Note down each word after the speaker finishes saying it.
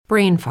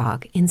brain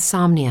fog,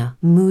 insomnia,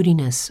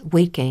 moodiness,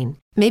 weight gain.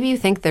 Maybe you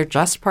think they're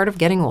just part of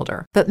getting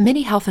older, but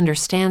MIDI Health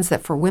understands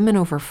that for women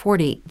over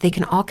 40, they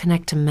can all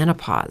connect to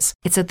menopause.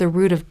 It's at the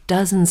root of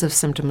dozens of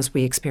symptoms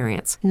we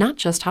experience, not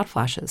just hot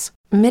flashes.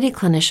 MIDI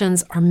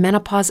clinicians are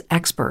menopause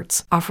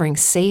experts, offering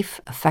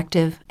safe,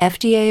 effective,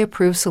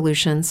 FDA-approved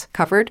solutions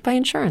covered by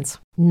insurance.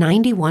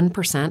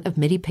 91% of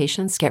MIDI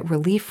patients get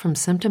relief from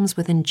symptoms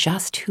within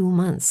just 2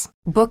 months.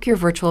 Book your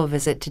virtual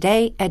visit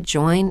today at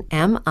joinmidi.com.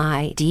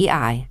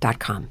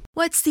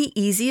 What's the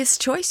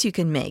easiest choice you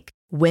can make?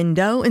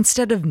 Window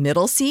instead of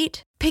middle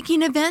seat?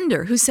 Picking a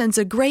vendor who sends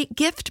a great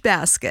gift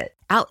basket?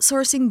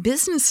 Outsourcing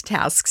business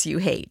tasks you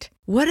hate?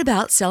 What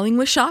about selling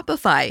with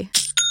Shopify?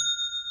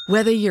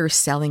 Whether you're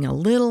selling a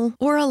little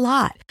or a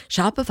lot,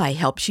 Shopify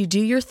helps you do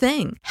your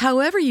thing,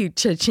 however you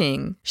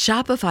cha-ching.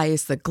 Shopify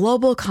is the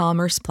global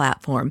commerce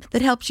platform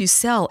that helps you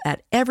sell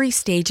at every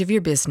stage of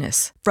your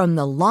business. From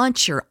the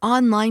launch your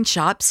online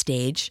shop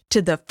stage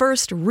to the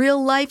first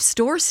real-life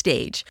store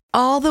stage,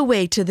 all the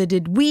way to the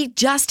did we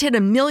just hit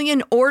 1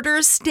 million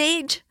orders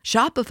stage.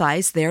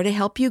 Shopify's there to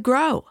help you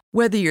grow.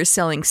 Whether you're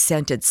selling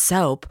scented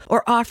soap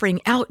or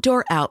offering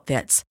outdoor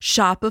outfits,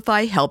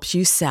 Shopify helps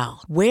you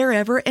sell.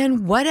 Wherever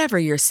and whatever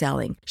you're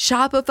selling,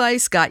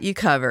 Shopify's got you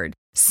covered.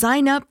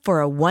 Sign up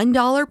for a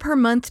 $1 per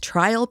month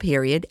trial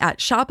period at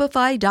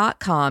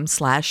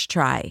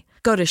shopify.com/try.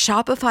 Go to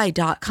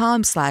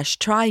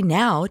shopify.com/try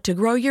now to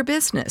grow your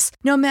business,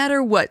 no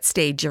matter what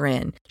stage you're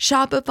in.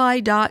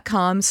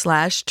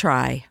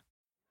 Shopify.com/try.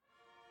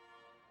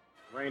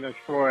 Reign of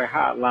Troy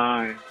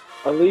hotline.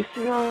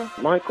 Alicia,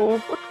 Michael,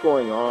 what's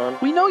going on?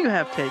 We know you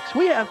have takes.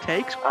 We have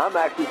takes. I'm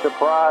actually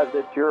surprised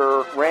that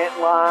your rant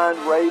line,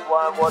 rave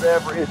line,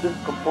 whatever,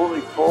 isn't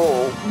completely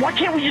full. Why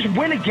can't we just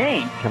win a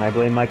game? Can I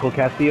blame Michael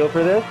Castillo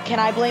for this? Can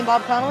I blame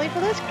Bob Connolly for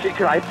this?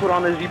 Could I put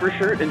on a zebra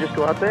shirt and just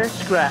go out there?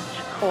 Scratch,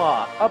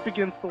 claw, up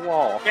against the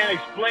wall. Can't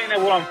explain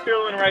that what I'm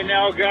feeling right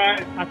now,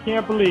 guys. I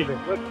can't believe it.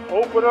 Let's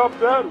open up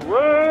that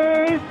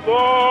race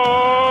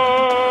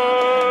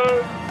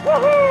line!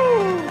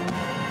 Woohoo!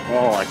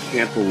 Oh, I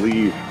can't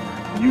believe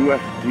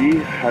USC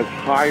has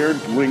hired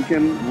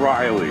Lincoln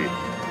Riley.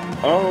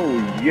 Oh,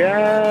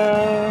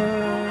 yeah.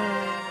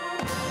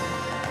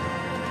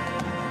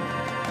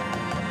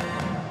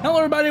 Hello,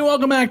 everybody.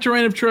 Welcome back to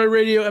Reign of Troy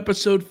Radio,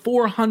 episode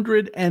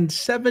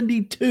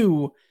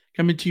 472,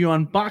 coming to you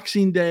on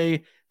Boxing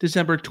Day,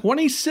 December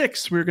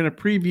 26th. We're going to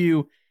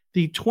preview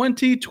the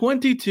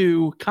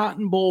 2022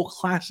 Cotton Bowl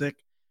Classic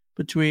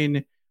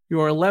between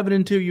your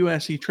 11-2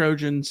 USC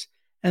Trojans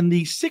and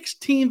the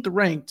 16th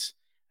ranked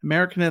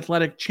American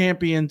Athletic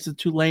champions, the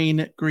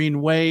Tulane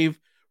Green Wave.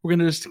 We're going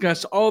to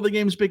discuss all the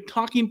game's big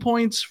talking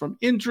points, from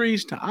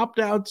injuries to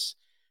opt-outs,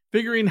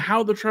 figuring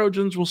how the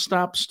Trojans will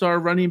stop star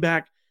running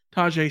back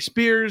Tyjae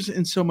Spears,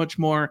 and so much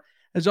more.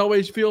 As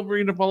always, feel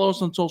free to follow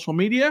us on social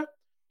media.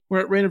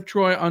 We're at Reign of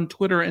Troy on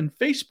Twitter and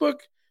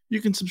Facebook.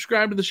 You can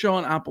subscribe to the show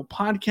on Apple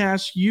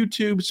Podcasts,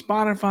 YouTube,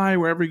 Spotify,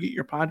 wherever you get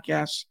your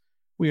podcasts.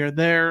 We are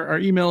there. Our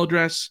email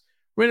address,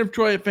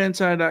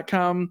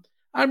 reignoftroy@fanside.com.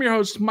 I'm your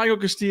host, Michael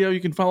Castillo. You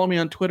can follow me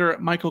on Twitter at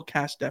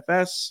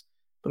MichaelCastFS.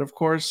 But of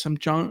course, I'm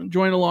joined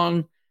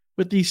along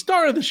with the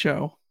star of the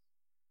show,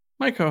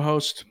 my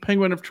co-host,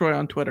 Penguin of Troy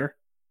on Twitter,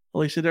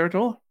 Alicia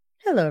Derritola.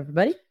 Hello,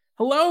 everybody.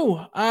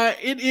 Hello.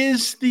 It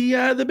is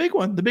the big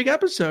one, the big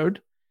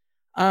episode.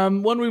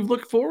 One we've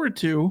looked forward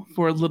to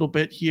for a little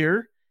bit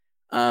here.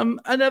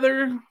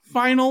 Another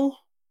final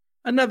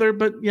game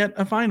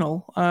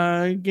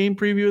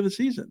preview of the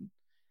season.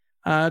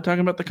 Talking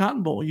about the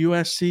Cotton Bowl,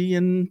 USC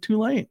and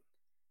Tulane.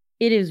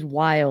 It is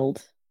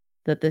wild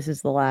that this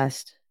is the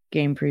last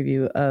game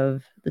preview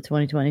of the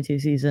 2022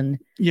 season.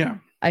 Yeah.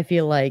 I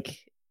feel like,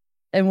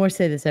 and we'll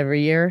say this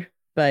every year,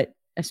 but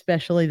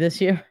especially this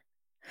year,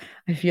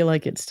 I feel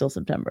like it's still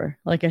September.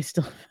 Like I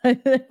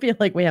feel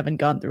like we haven't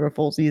gone through a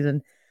full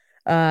season.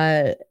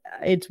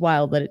 It's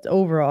wild that it's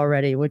over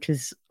already, which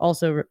is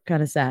also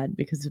kind of sad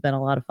because it's been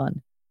a lot of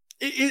fun.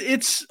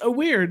 It's a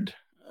weird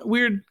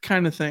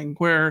kind of thing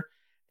where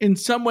in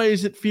some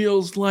ways it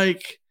feels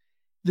like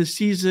the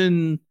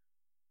season,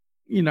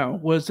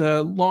 was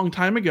a long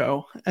time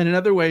ago. And in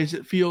other ways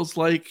it feels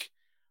like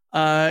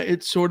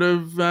it sort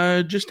of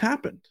just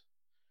happened.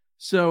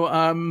 So,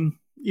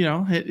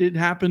 it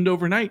happened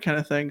overnight kind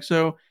of thing.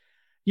 So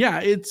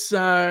yeah, it's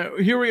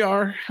here we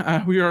are.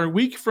 We are a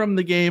week from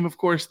the game. Of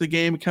course, the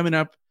game coming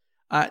up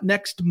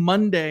next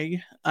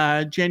Monday,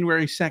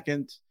 January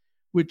 2nd,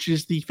 which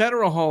is the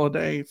federal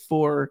holiday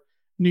for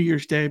New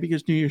Year's Day,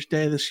 because New Year's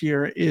Day this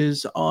year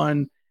is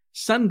on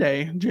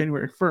Sunday,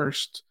 January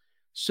 1st.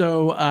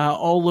 So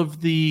all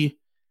of the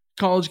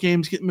college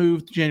games get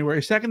moved to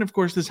January 2nd. Of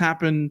course, this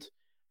happened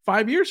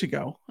 5 years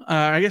ago,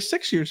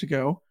 6 years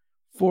ago,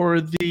 for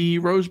the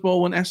Rose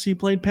Bowl when SC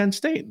played Penn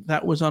State.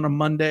 That was on a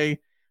Monday,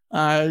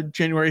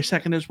 January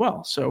 2nd as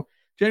well. So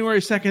January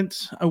 2nd,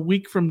 a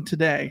week from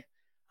today,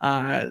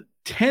 10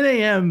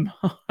 a.m.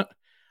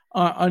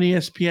 on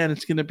ESPN,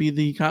 it's going to be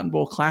the Cotton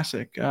Bowl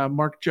Classic.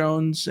 Mark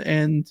Jones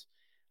and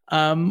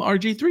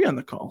RG3 on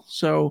the call.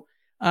 So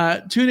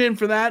Tune in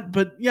for that.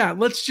 But yeah,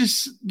 let's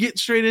just get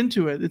straight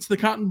into it. It's the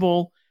Cotton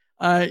Bowl.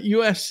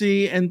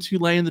 USC and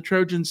Tulane, the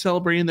Trojans,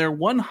 celebrating their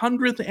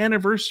 100th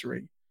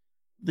anniversary,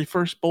 the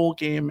first bowl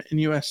game in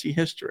USC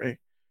history,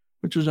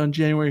 which was on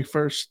January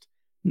 1st,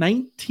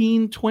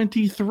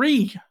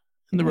 1923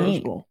 in the Rose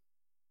Bowl.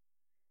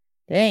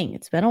 Dang,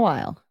 it's been a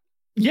while.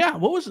 Yeah,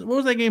 what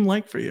was that game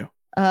like for you?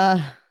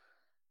 I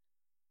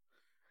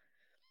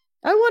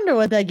wonder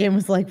what that game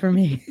was like for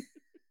me.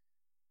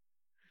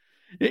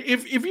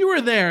 If you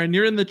were there and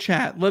you're in the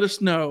chat, let us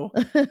know.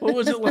 What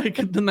was it like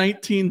at the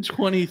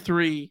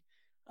 1923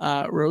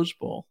 Rose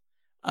Bowl?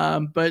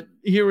 But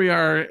here we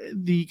are,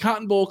 the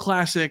Cotton Bowl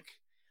Classic,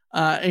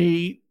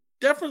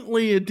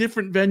 definitely a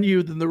different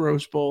venue than the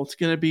Rose Bowl. It's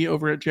going to be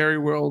over at Jerry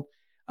World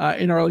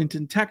in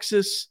Arlington,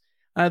 Texas.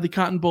 The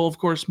Cotton Bowl, of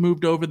course,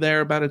 moved over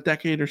there about a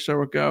decade or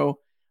so ago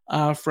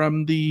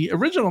from the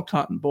original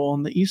Cotton Bowl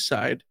on the east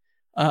side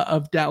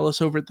of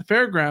Dallas over at the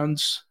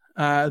fairgrounds,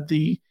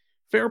 the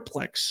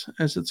Fairplex,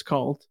 as it's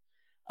called.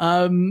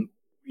 You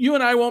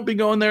and I won't be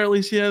going there,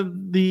 Alicia.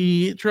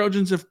 The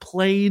Trojans have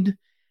played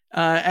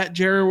at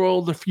Jerry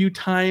World a few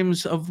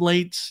times of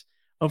late.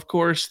 Of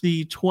course,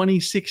 the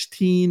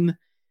 2016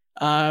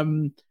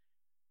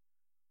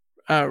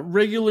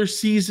 regular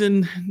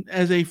season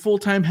as a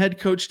full-time head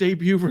coach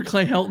debut for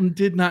Clay Helton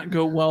did not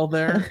go well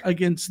there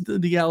against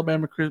the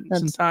Alabama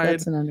Crimson Tide.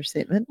 That's an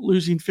understatement.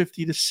 Losing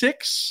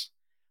 50-6.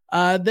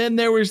 Then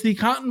there was the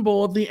Cotton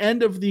Bowl at the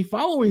end of the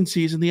following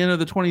season, the end of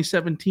the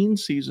 2017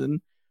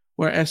 season,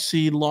 where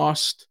SC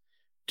lost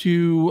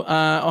to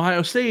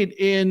Ohio State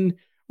in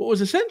what was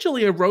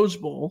essentially a Rose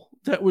Bowl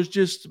that was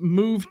just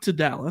moved to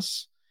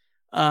Dallas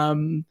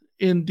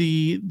in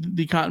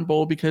the Cotton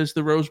Bowl because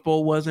the Rose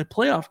Bowl was a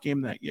playoff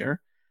game that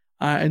year.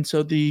 And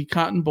so the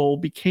Cotton Bowl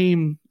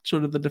became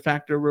sort of the de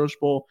facto Rose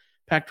Bowl.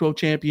 Pac-12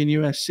 champion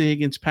USC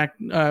against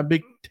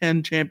Big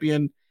Ten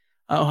champion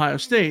Ohio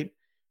State.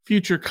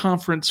 Future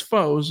conference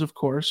foes, of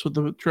course, with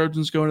the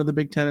Trojans going to the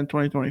Big Ten in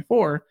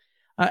 2024.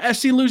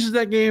 SC loses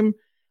that game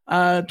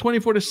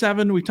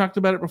 24-7. We talked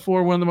about it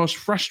before. One of the most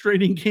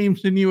frustrating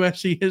games in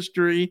USC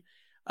history,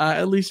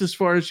 at least as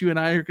far as you and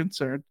I are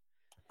concerned.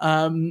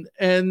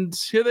 And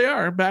here they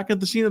are back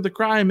at the scene of the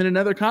crime in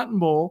another Cotton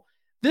Bowl,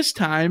 this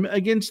time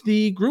against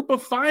the Group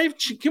of Five.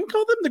 Can we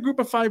call them the Group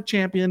of Five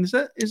champion? Is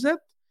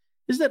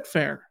that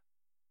fair?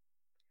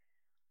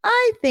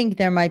 I think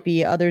there might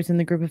be others in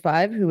the Group of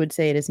Five who would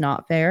say it is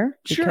not fair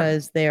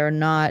because they are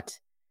not.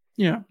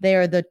 Yeah, they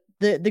are the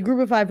Group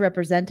of Five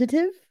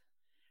representative.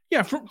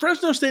 Yeah,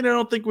 Fresno State, I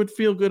don't think would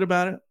feel good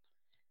about it.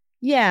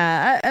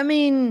 Yeah, I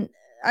mean,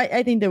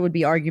 I think there would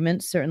be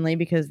arguments certainly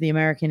because the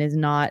American is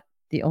not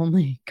the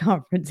only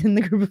conference in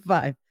the Group of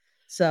Five.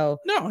 So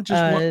no,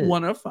 just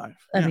one of five.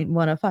 I mean,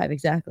 one of five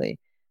exactly.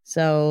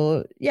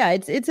 So yeah,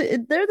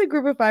 they're the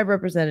Group of Five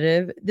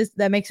representative.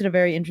 That makes it a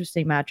very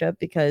interesting matchup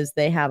because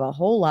they have a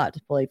whole lot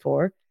to play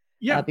for.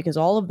 Yeah, because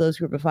all of those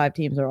Group of Five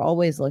teams are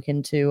always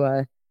looking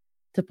to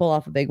pull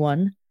off a big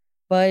one.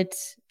 But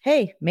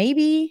hey,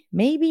 maybe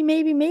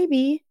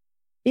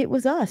it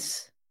was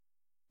us.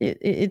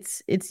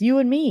 It's you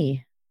and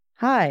me.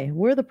 Hi,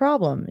 we're the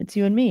problem. It's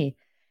you and me.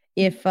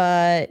 If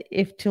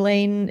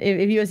Tulane,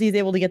 if USC is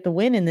able to get the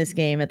win in this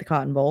game at the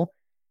Cotton Bowl,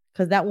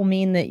 because that will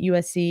mean that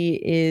USC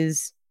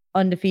is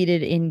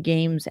undefeated in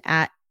games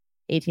at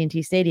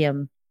AT&T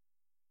Stadium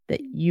that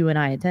you and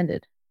I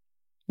attended.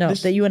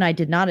 That you and I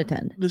did not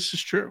attend. This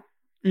is true.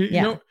 You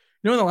know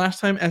the last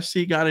time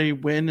SC got a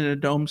win in a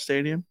dome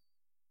stadium?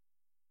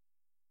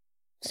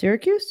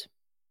 Syracuse?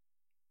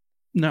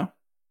 No.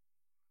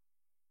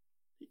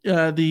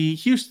 The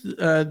Houston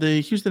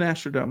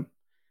Astrodome,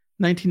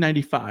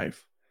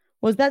 1995.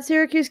 Was that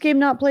Syracuse game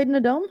not played in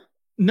a dome?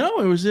 No,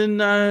 it was at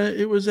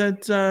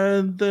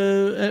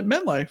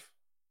MetLife.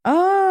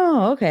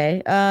 Oh,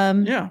 okay.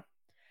 Yeah.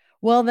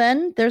 Well,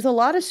 then there's a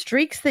lot of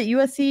streaks that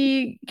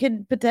USC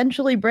could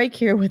potentially break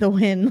here with a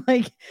win.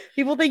 Like,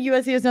 people think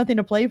USC has nothing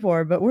to play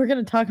for, but we're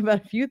going to talk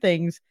about a few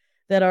things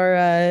that are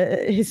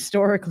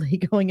historically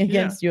going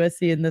against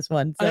USC in this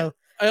one. So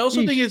I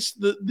also think it's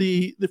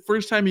the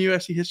first time in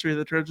USC history that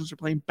the Trojans are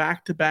playing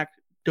back-to-back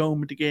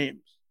domed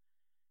games,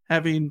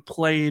 having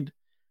played.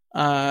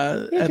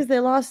 Because they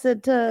lost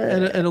at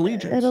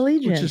Allegiant. At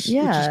Allegiant, which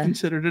is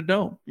considered a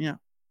dome. Yeah.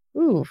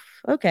 Oof.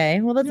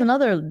 Okay. Well, that's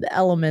another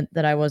element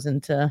that I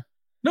wasn't.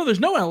 No, there's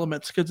no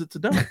elements because it's a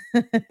dome.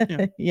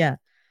 Yeah.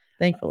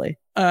 Thankfully.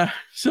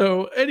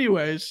 So,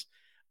 anyways,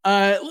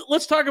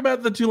 let's talk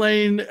about the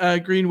Tulane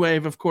Green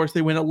Wave. Of course,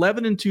 they went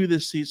 11-2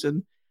 this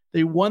season.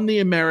 They won the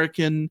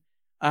American,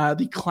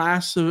 the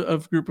class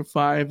of Group of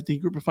Five, the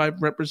Group of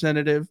Five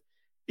representative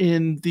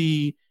in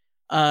the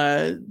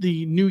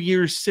New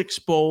Year's Six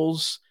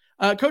Bowls.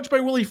 Coached by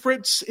Willie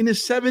Fritz in his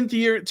 7th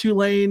year at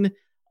Tulane.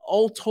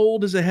 All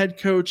told, as a head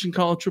coach in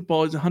college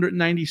football, he's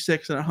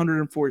 196 and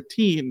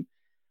 114.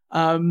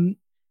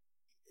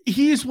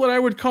 He's what I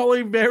would call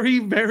a very,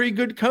 very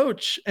good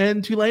coach,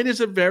 and Tulane is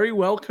a very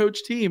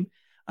well-coached team.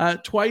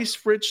 Twice,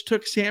 Fritz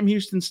took Sam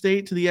Houston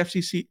State to the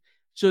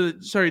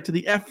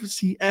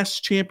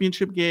FCS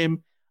championship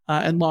game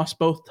and lost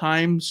both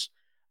times.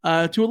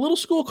 to a little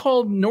school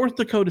called North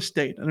Dakota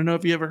State. I don't know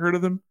if you ever heard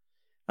of them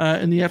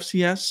in the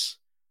FCS.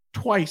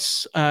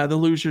 Twice the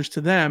losers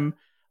to them.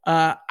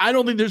 I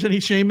don't think there's any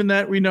shame in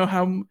that. We know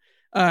how,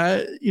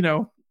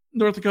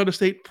 North Dakota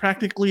State,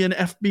 practically an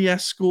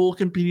FBS school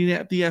competing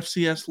at the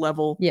FCS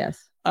level.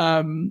 Yes.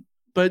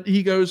 But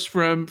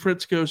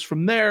Fritz goes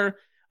from there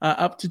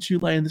up to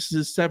Tulane. This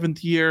is his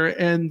 7th year,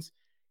 and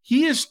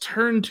he has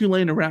turned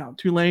Tulane around.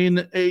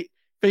 Tulane,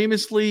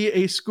 famously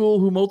a school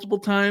who multiple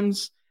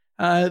times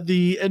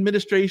the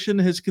administration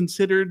has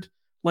considered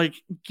like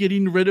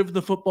getting rid of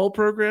the football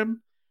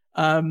program.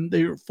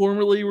 They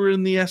formerly were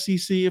in the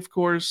SEC, of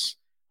course.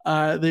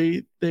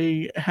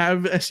 They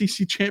have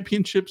SEC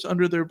championships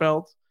under their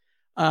belt,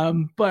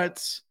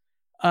 but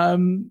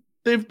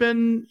they've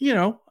been,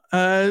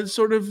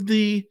 sort of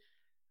the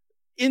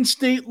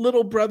in-state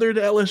little brother to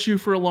LSU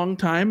for a long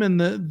time, and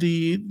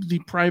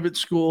the private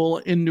school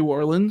in New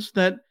Orleans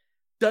that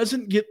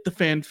doesn't get the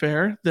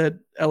fanfare that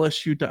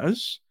LSU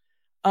does,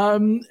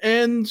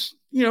 and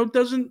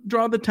doesn't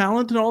draw the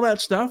talent and all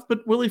that stuff.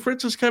 But Willie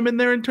Fritz has come in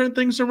there and turned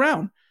things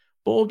around.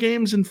 Bowl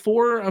games in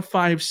 4 of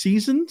 5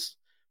 seasons,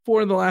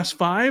 4 of the last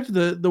 5.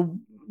 The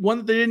one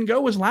that they didn't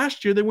go was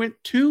last year. They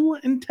went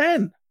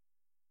 2-10,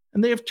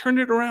 and they have turned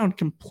it around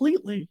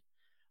completely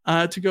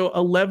to go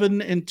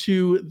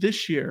 11-2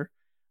 this year,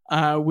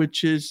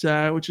 which is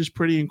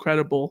pretty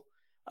incredible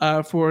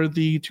for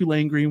the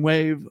Tulane Green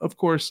Wave. Of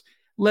course,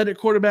 led at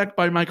quarterback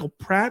by Michael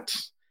Pratt.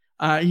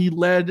 He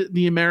led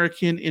the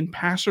American in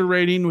passer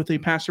rating with a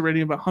passer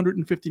rating of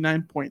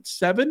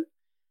 159.7.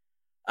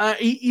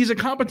 He's a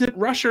competent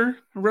rusher,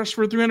 rushed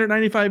for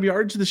 395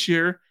 yards this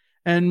year.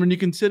 And when you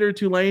consider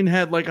Tulane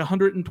had like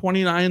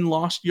 129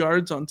 lost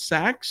yards on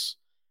sacks,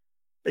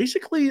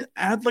 basically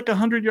add like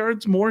 100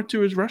 yards more to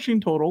his rushing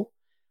total.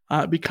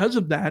 Because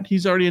of that,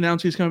 he's already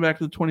announced he's coming back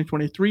to the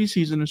 2023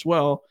 season as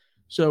well.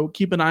 So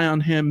keep an eye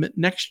on him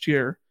next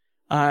year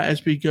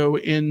as we go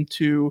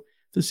into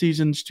the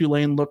seasons.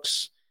 Tulane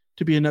looks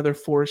to be another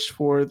force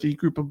for the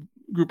group of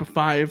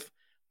 5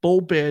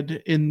 bowl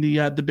bid in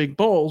the big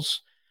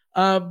bowls.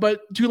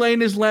 But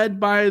Tulane is led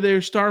by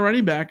their star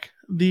running back,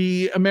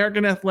 the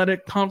American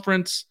Athletic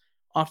Conference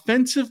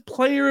Offensive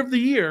Player of the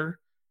Year,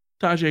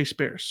 Tyjae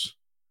Spears.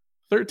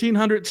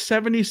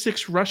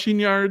 1,376 rushing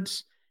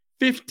yards,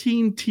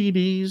 15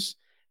 TDs.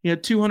 He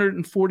had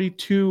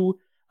 242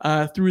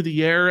 through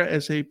the air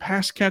as a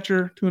pass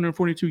catcher,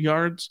 242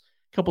 yards,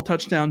 a couple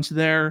touchdowns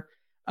there.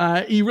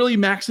 He really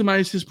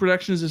maximized his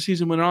production as the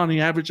season went on.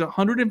 He averaged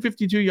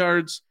 152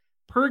 yards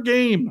per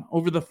game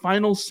over the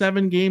final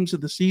 7 games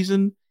of the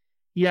season.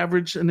 He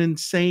averaged an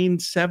insane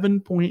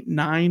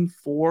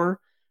 7.94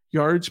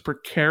 yards per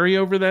carry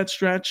over that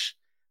stretch,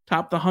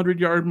 topped the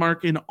 100-yard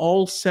mark in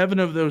all 7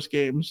 of those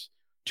games,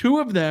 2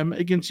 of them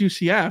against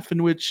UCF,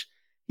 in which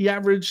he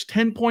averaged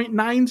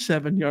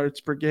 10.97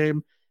 yards per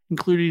game,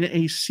 including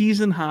a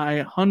season-high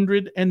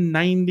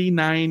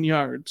 199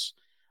 yards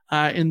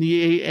in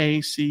the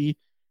AAC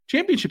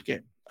championship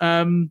game.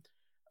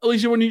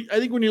 Alicia, when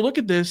you look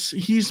at this,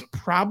 he's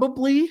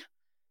probably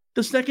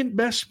the second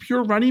best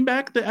pure running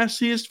back that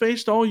SC has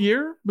faced all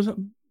year,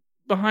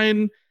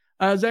 behind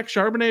Zach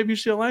Charbonnet of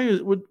UCLA.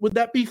 Would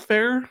that be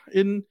fair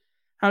in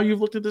how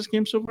you've looked at this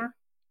game so far?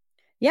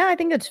 Yeah, I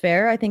think that's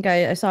fair. I think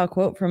I saw a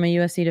quote from a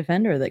USC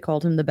defender that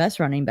called him the best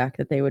running back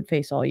that they would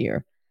face all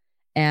year.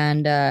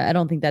 And I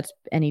don't think that's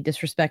any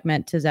disrespect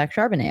meant to Zach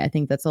Charbonnet. I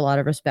think that's a lot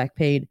of respect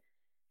paid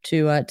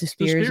to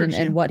Spears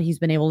and what he's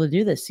been able to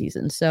do this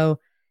season.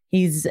 So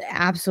he's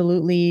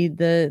absolutely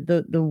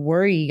the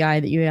worry guy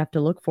that you have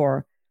to look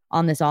for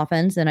on this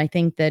offense. And I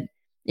think that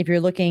if you're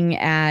looking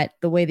at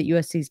the way that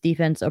USC's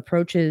defense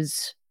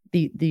approaches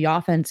the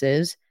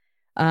offenses,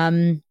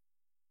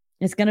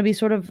 it's going to be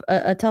sort of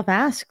a tough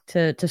ask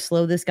to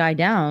slow this guy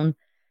down.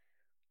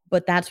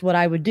 But that's what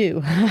I would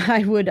do.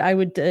 I would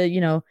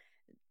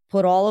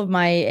put all of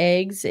my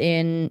eggs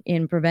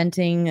in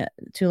preventing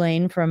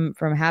Tulane from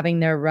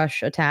having their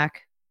rush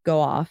attack go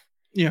off.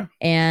 Yeah.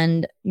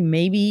 And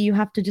maybe you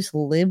have to just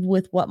live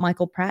with what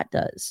Michael Pratt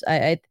does.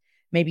 I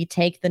maybe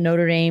take the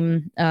Notre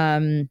Dame,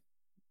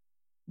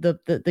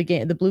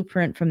 the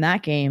blueprint from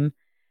that game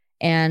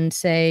and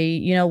say,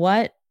 you know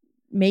what,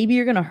 maybe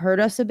you're going to hurt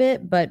us a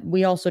bit, but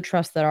we also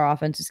trust that our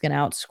offense is going to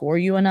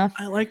outscore you enough.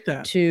 I like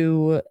that.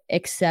 To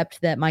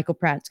accept that Michael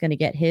Pratt's going to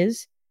get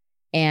his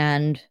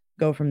and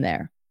go from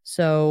there.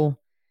 So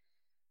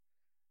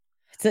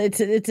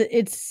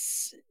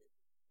it's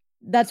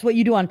that's what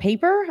you do on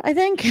paper, I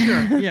think.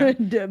 Sure,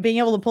 yeah. Being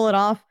able to pull it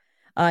off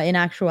in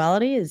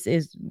actuality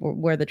is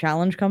where the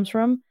challenge comes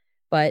from.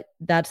 But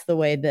that's the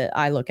way that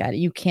I look at it.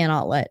 You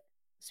cannot let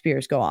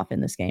Spears go off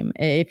in this game.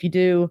 If you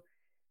do,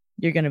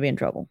 you're going to be in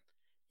trouble.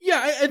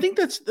 Yeah, I think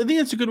that's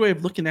a good way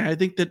of looking at it. I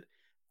think that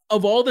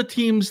of all the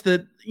teams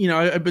that,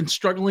 I've been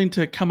struggling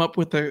to come up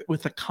with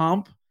a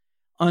comp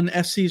on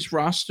SC's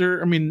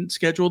roster,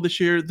 schedule this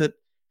year that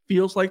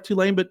feels like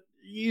Tulane, but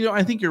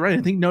I think you're right.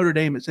 I think Notre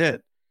Dame is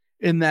it,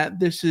 in that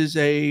this is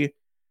a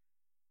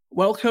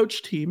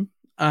well-coached team.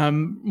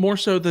 more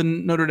so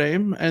than Notre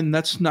Dame. And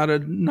that's not a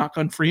knock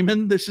on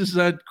Freeman. This is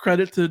a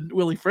credit to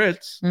Willie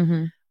Fritz.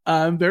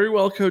 Very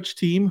well coached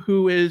team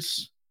who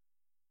is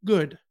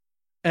good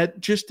at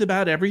just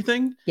about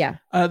everything. Yeah.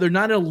 They're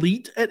not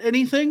elite at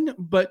anything,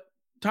 but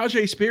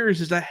Tajay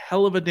Spears is a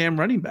hell of a damn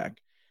running back,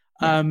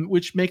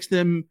 which makes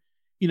them,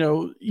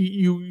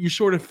 you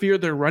sort of fear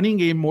their running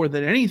game more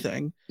than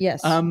anything.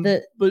 Yes.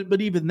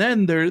 But even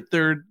then,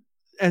 they're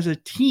as a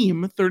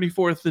team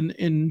 34th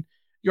in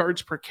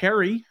yards per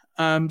carry.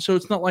 So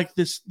it's not like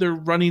they're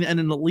running at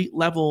an elite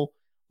level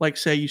like,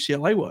 say,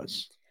 UCLA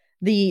was.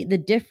 The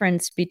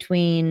difference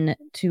between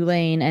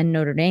Tulane and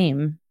Notre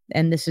Dame,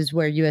 and this is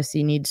where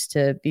USC needs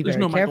to be very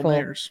careful. Michael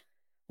Mayers.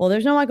 Well,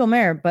 there's no Michael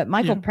Mayer, but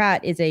Michael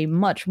Pratt is a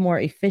much more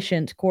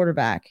efficient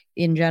quarterback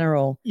in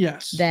general.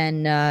 Yes.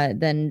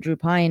 Than Drew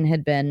Pine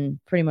had been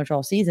pretty much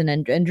all season.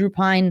 And Drew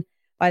Pine,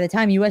 by the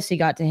time USC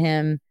got to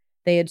him,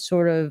 they had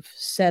sort of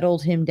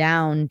settled him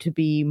down to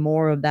be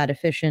more of that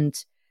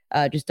efficient,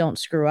 just don't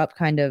screw up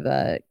kind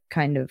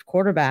of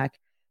quarterback.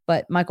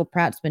 But Michael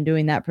Pratt's been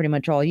doing that pretty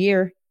much all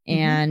year,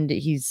 and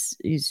he's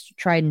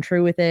tried and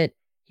true with it.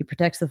 He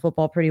protects the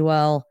football pretty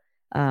well.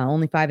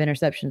 Only 5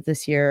 interceptions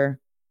this year.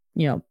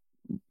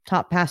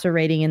 Top passer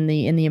rating in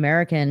the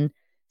American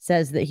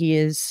says that he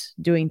is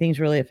doing things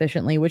really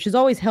efficiently, which is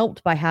always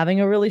helped by having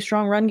a really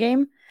strong run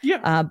game.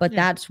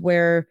 That's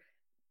where,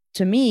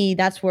 to me,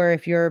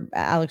 if you're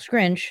Alex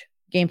Grinch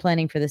game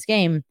planning for this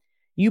game,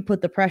 you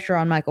put the pressure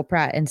on Michael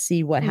Pratt and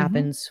see what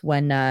happens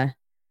when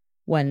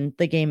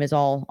the game is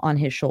all on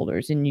his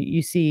shoulders, and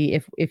you see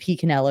if he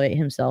can elevate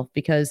himself.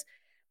 Because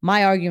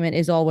my argument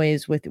is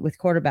always with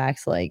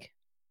quarterbacks, like,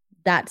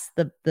 that's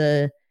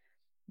the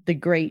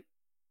great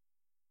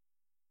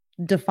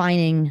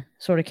defining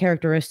sort of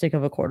characteristic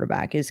of a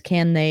quarterback is,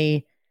 can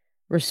they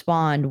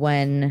respond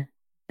when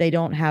they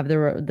don't have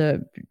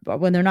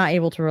when they're not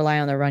able to rely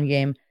on their run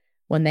game,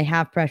 when they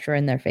have pressure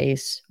in their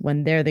face,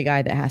 when they're the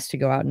guy that has to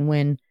go out and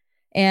win.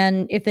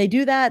 And if they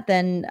do that,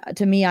 then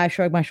to me, I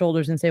shrug my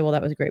shoulders and say, well,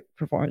 that was a great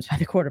performance by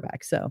the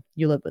quarterback. So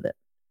you live with it.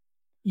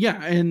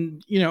 Yeah.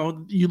 And,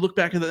 you look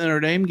back at the Notre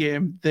Dame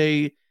game,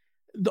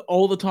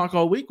 all the talk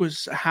all week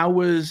was, how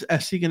was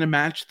SC going to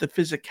match the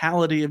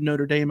physicality of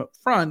Notre Dame up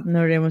front?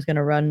 Notre Dame was going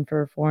to run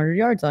for 400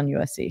 yards on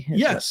USC.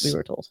 Yes. We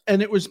were told.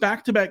 And it was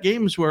back-to-back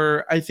games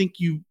where I think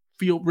you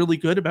feel really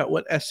good about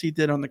what SC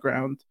did on the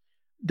ground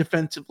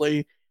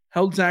defensively.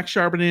 Held Zach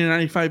Charbonnet to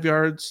 95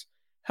 yards,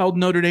 held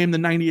Notre Dame to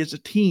 90 as a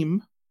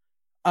team.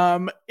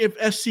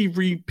 If SC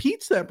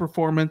repeats that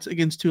performance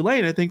against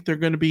Tulane, I think they're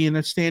going to be in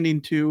a standing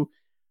to,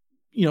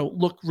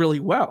 look really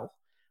well.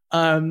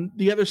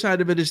 The other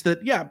side of it is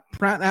that,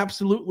 Pratt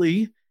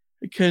absolutely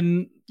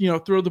can,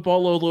 throw the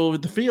ball all over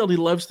the field. He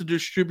loves to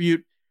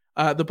distribute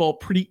the ball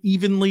pretty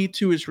evenly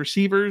to his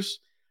receivers.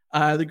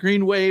 The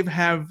Green Wave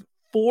have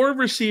 4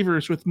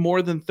 receivers with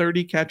more than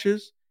 30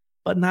 catches,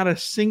 but not a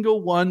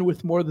single one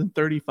with more than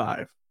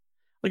 35.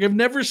 Like, I've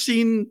never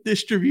seen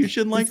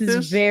distribution like this.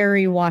 This is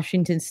very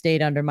Washington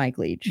State under Mike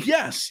Leach.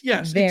 Yes,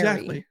 very.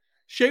 Exactly.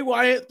 Shea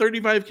Wyatt,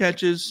 35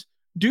 catches.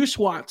 Deuce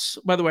Watts,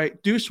 by the way,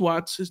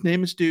 his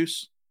name is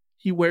Deuce.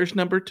 He wears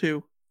number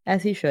 2.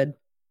 As he should.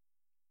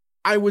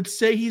 I would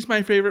say he's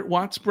my favorite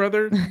Watts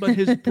brother, but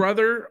his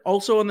brother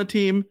also on the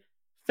team,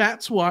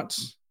 Fats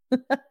Watts,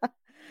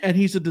 and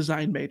he's a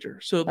design major.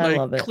 So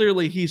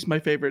clearly he's my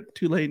favorite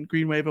Tulane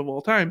Green Wave of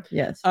all time.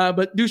 Yes.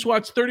 But Deuce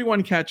Watts,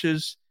 31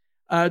 catches.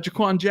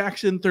 Jaquan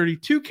Jackson,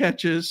 32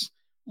 catches.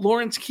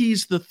 Lawrence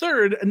Keys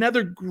III,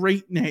 another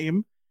great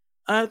name,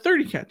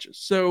 30 catches.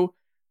 So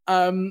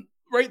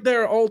right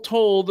there, all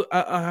told,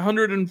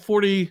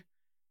 140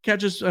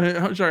 catches,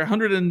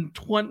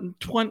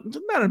 120,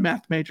 not a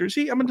math major.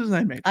 See, I'm a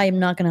design major. I am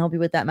not going to help you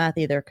with that math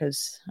either,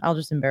 because I'll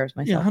just embarrass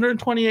myself. Yeah,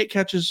 128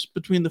 catches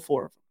between the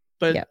 4 of them.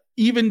 But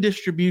even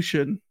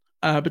distribution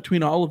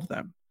between all of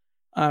them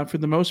for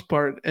the most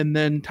part. And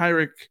then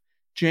Tyrick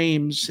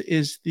James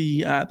is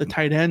the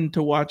tight end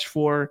to watch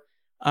for.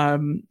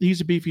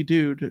 He's a beefy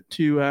dude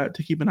to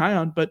keep an eye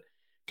on. But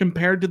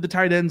compared to the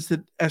tight ends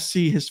that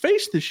SC has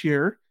faced this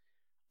year,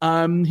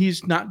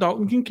 he's not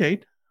Dalton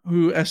Kincaid,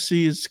 who SC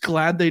is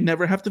glad they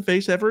never have to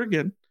face ever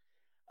again.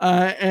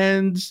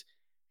 And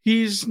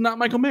he's not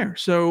Michael Mayer.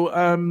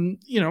 So,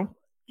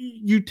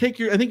 you take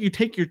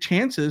your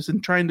chances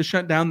in trying to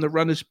shut down the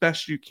run as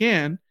best you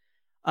can,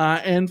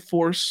 and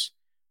force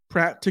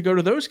Pratt to go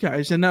to those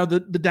guys. And now the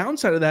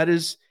downside of that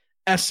is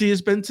SC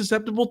has been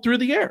susceptible through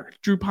the air.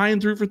 Drew Pine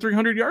threw for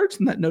 300 yards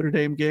in that Notre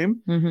Dame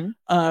game.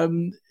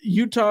 Mm-hmm.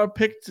 Utah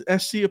picked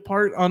SC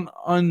apart on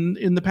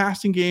in the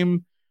passing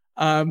game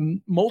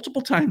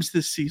multiple times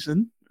this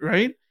season,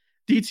 right?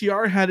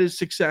 DTR had his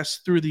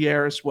success through the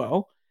air as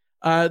well.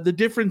 The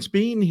difference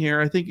being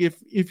here, I think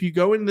if you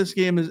go in this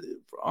game as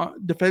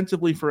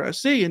defensively for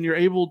SC and you're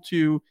able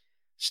to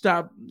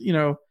stop,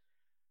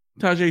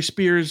 Tajay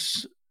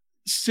Spears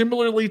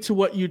similarly to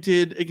what you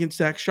did against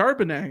Zach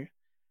Charbonnet,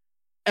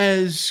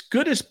 as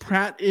good as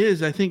Pratt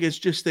is, I think it's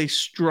just a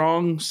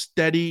strong,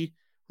 steady,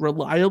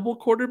 reliable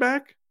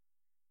quarterback.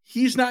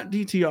 he's not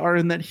DTR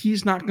and that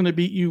he's not going to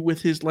beat you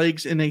with his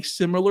legs in a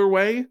similar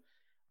way.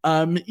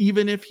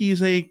 Even if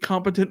he's a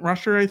competent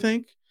rusher, I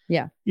think.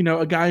 Yeah.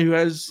 A guy who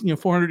has,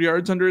 400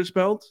 yards under his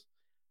belt.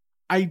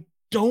 I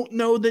don't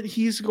know that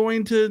he's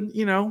going to,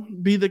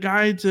 be the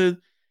guy to,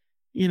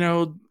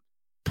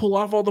 pull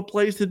off all the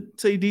plays that,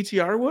 say,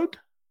 DTR would.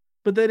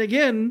 But then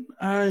again,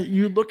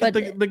 you look at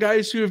the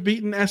guys who have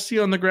beaten SC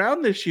on the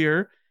ground this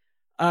year.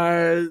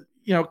 Cam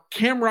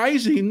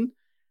Rising,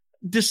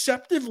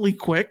 deceptively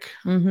quick.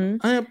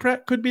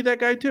 Pratt could be that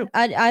guy too.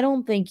 I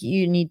don't think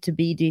you need to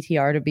be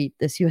DTR to beat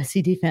this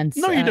USC defense.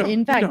 No, you don't.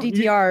 In fact,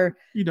 DTR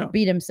you don't.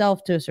 beat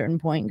himself to a certain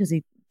point because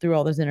he threw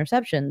all those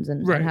interceptions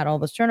and had all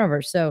those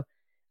turnovers. So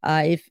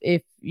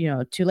if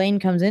Tulane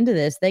comes into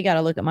this, they got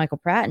to look at Michael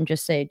Pratt and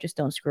just say, just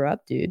don't screw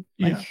up, dude.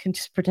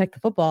 Just protect the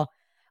football.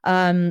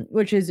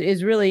 Which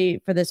is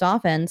really for this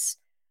offense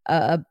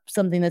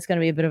something that's going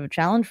to be a bit of a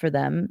challenge for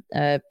them.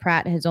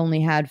 Pratt has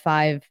only had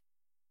 5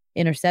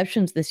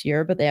 interceptions this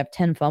year, but they have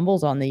 10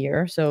 fumbles on the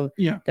year. So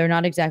they're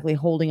not exactly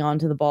holding on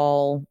to the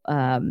ball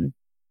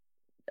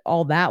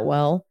all that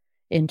well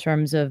in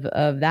terms of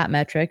that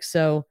metric.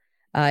 So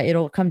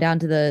it'll come down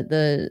to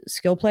the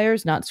skill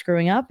players not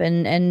screwing up,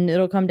 and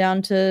it'll come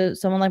down to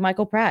someone like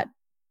Michael Pratt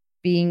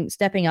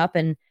stepping up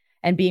and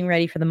being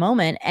ready for the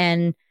moment.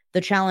 And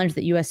the challenge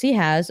that USC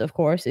has, of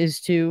course, is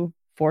to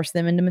force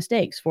them into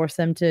mistakes, force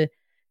them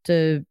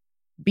to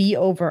be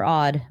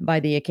overawed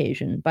by the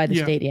occasion, by the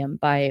stadium,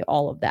 by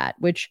all of that,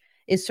 which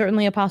is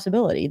certainly a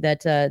possibility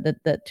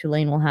that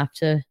Tulane will have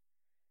to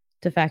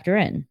factor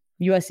in.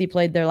 USC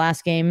played their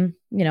last game,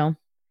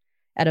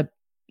 at a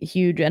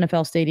huge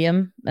NFL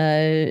stadium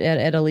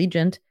at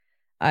Allegiant.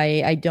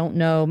 I don't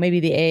know.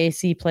 Maybe the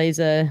AAC plays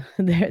their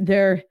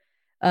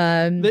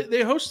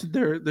they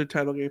hosted their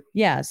title game.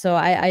 Yeah, so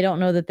I don't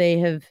know that they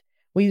have.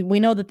 We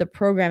know that the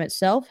program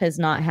itself has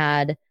not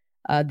had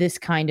this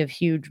kind of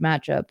huge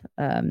matchup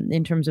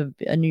in terms of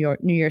a New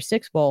Year's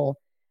Six Bowl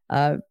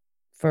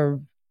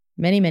for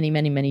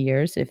many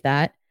years, if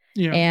that.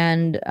 Yeah.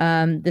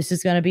 And this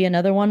is going to be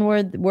another one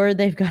where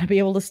they've got to be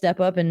able to step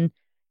up and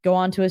go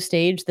onto a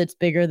stage that's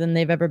bigger than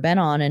they've ever been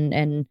on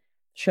and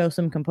show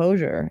some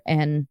composure.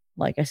 And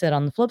like I said,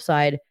 on the flip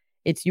side,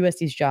 it's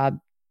USC's job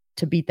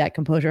to beat that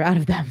composure out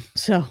of them.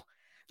 So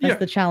that's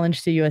the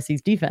challenge to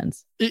USC's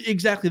defense.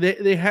 Exactly.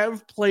 They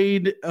have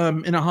played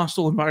in a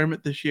hostile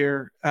environment this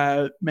year,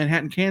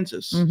 Manhattan,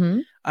 Kansas.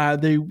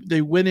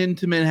 They went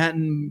into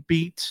Manhattan,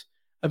 beat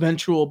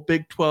eventual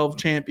Big 12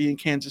 champion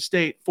Kansas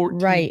State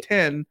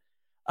 14-10.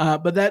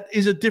 But that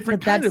is a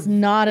different kind of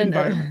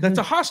environment. That's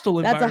a hostile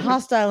environment. That's a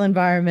hostile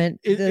environment.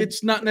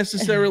 It's not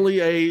necessarily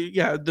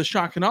the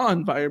shock and awe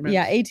environment.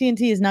 Yeah,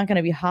 AT&T is not going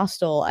to be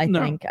hostile, I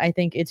think. I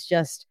think it's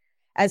just,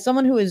 as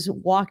someone who has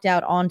walked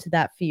out onto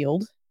that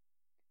field,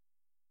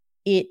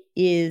 it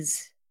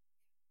is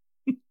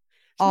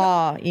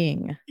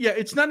awing.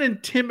 It's not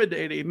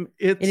intimidating.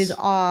 It is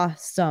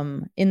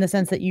awesome in the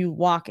sense that you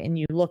walk and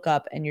you look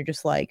up and you're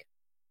just like,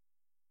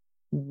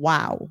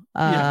 wow.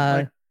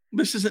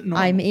 This isn't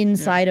normal. I'm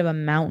inside of a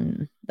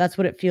mountain. That's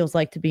what it feels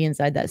like to be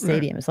inside that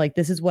stadium. Right. It's like,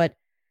 this is what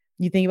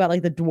you think about,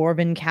 like the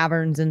dwarven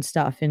caverns and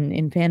stuff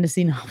in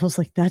fantasy novels.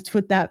 Like that's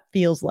what that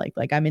feels like.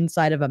 Like I'm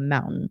inside of a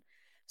mountain.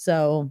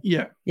 So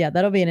yeah,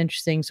 that'll be an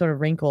interesting sort of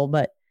wrinkle,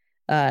 but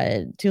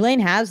Tulane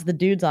has the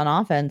dudes on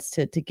offense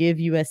to give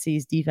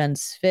USC's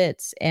defense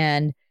fits.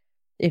 And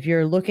if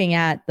you're looking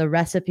at the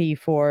recipe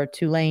for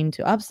Tulane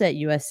to upset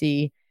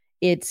USC,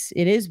 it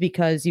is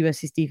because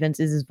USC's defense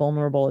is as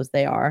vulnerable as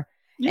they are.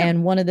 Yeah.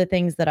 And one of the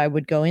things that I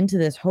would go into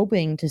this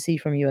hoping to see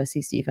from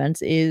USC's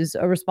defense is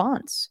a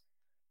response,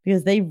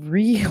 because they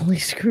really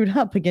screwed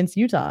up against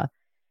Utah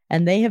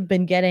and they have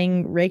been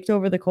getting raked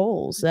over the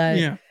coals.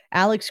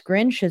 Alex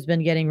Grinch has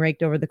been getting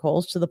raked over the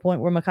coals to the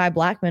point where Mekhi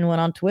Blackman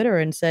went on Twitter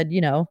and said,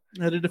 had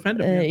to defend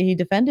him, he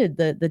defended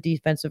the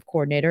defensive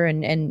coordinator.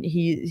 And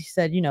he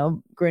said,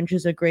 Grinch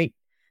is a great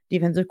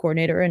defensive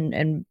coordinator.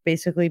 And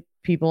basically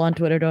people on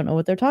Twitter don't know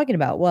what they're talking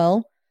about.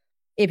 Well,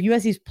 if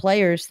USC's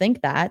players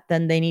think that,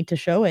 then they need to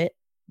show it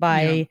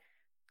by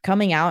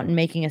coming out and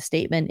making a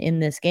statement in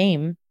this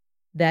game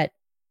that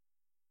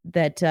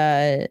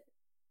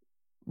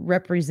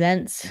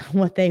represents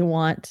what they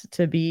want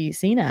to be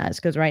seen as.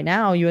 Because right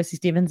now, USC's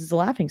defense is a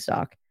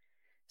laughingstock.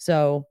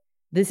 So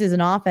this is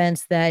an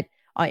offense that,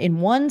 in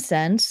one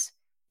sense,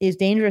 is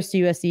dangerous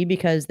to USC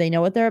because they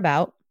know what they're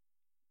about.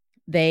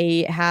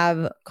 They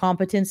have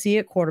competency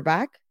at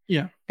quarterback.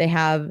 Yeah. They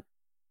have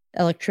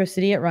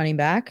electricity at running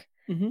back.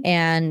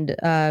 And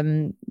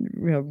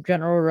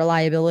general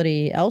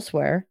reliability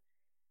elsewhere.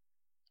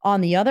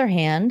 On the other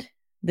hand,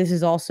 this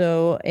is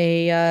also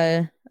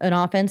an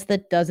offense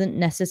that doesn't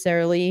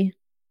necessarily,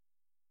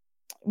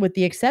 with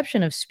the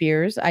exception of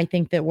Spears, I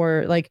think that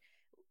we're like,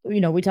 we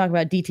talk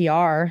about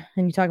DTR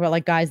and you talk about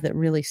like guys that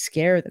really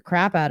scare the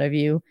crap out of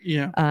you.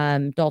 Yeah.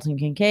 Dalton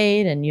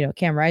Kincaid and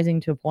Cam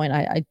Rising to a point.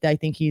 I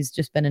think he's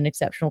just been an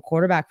exceptional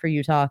quarterback for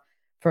Utah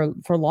for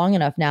long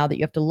enough now that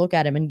you have to look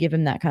at him and give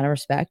him that kind of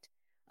respect.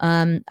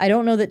 I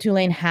don't know that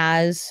Tulane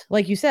has,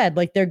 like you said,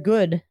 like they're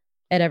good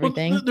at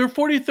everything. Well, they're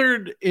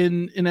 43rd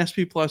in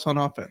SP Plus on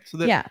offense. So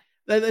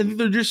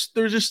they're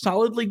just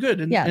solidly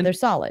good. And they're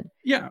solid.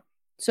 Yeah.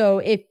 So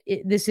if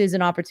this is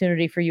an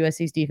opportunity for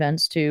USC's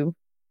defense to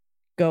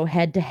go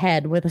head to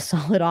head with a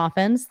solid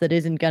offense that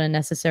isn't going to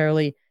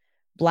necessarily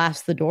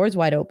blast the doors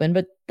wide open,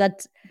 but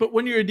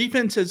when your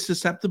defense is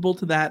susceptible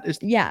to that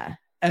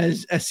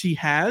as he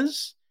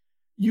has,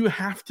 you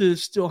have to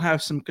still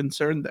have some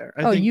concern there.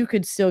 I think, you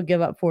could still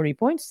give up 40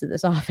 points to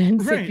this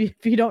offense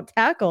if you don't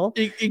tackle.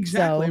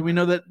 Exactly. So. We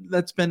know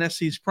that's been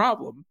SC's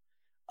problem.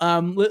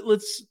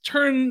 Let's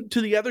turn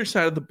to the other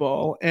side of the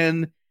ball.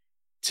 And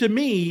to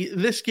me,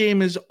 this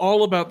game is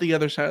all about the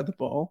other side of the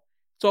ball.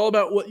 It's all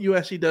about what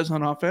USC does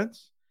on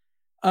offense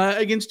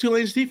against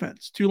Tulane's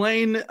defense.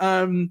 Tulane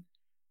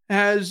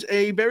has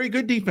a very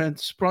good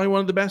defense, probably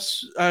one of the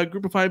best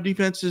group of 5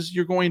 defenses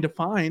you're going to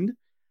find.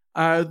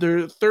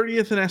 They're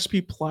 30th in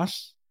SP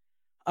Plus,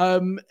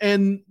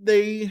 and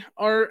they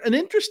are an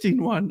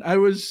interesting one. I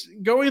was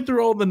going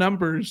through all the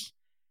numbers,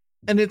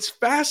 and it's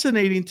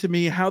fascinating to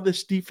me how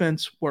this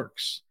defense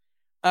works.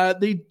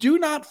 They do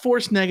not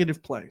force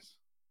negative plays.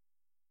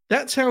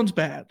 That sounds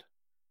bad,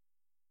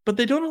 but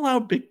they don't allow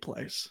big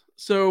plays.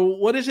 So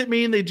what does it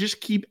mean? They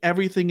just keep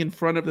everything in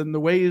front of them. The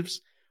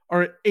Waves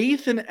are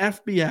 8th in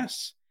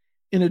FBS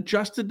in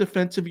adjusted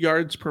defensive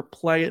yards per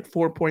play at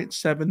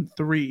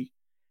 4.73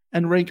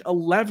 and rank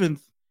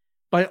 11th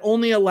by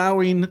only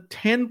allowing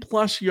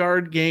 10-plus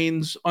yard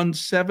gains on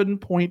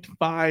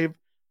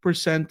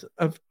 7.5%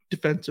 of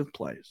defensive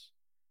plays.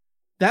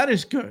 That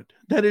is good.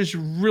 That is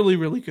really,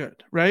 really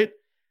good, right?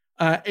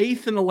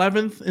 8th and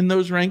 11th in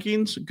those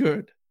rankings,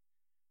 good.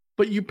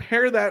 But you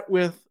pair that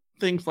with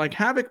things like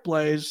havoc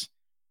plays,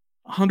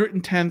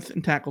 110th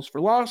in tackles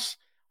for loss,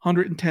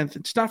 110th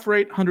in stuff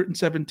rate,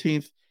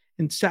 117th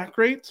in sack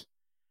rate.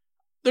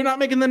 They're not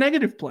making the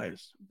negative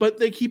plays, but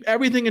they keep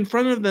everything in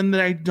front of them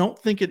that I don't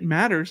think it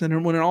matters.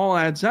 And when it all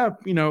adds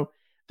up,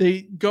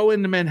 they go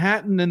into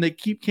Manhattan and they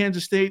keep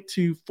Kansas State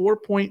to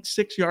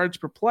 4.6 yards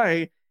per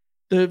play,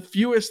 the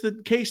fewest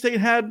that K-State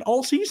had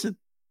all season.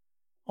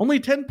 Only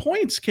 10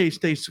 points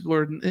K-State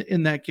scored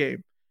in that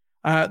game.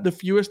 The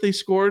fewest they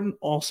scored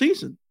all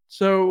season.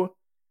 So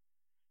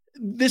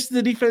this is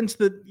the defense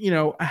that,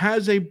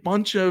 has a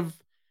bunch of,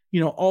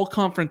 all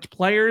conference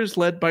players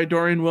led by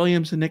Dorian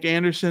Williams and Nick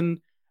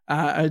Anderson,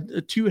 a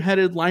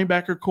two-headed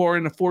linebacker core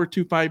and a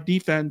 4-2-5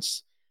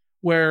 defense,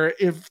 where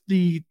if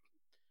the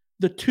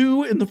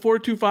 2 in the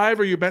 4-2-5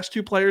 are your best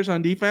 2 players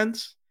on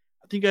defense,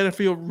 I think you got to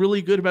feel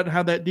really good about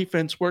how that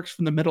defense works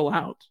from the middle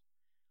out.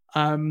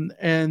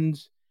 And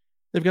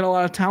they've got a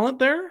lot of talent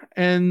there.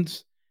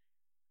 And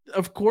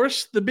of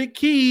course, the big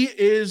key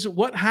is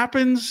what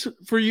happens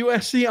for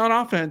USC on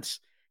offense.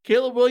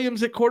 Caleb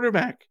Williams at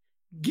quarterback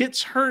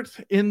gets hurt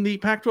in the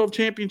Pac-12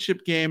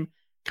 championship game,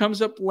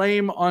 comes up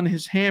lame on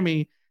his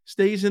hammy,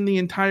 stays in the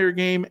entire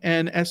game,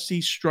 and SC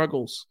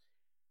struggles.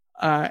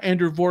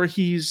 Andrew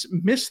Voorhees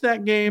missed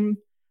that game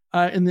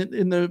in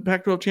the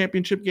Pac-12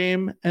 championship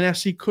game, and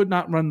SC could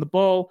not run the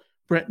ball.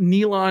 Brett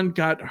Nealon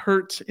got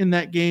hurt in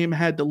that game,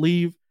 had to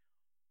leave.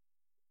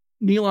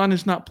 Nealon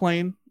is not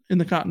playing in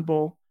the Cotton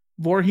Bowl.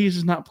 Voorhees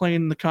is not playing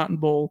in the Cotton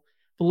Bowl.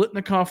 The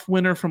Litnikoff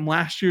winner from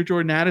last year,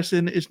 Jordan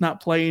Addison, is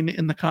not playing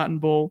in the Cotton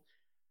Bowl.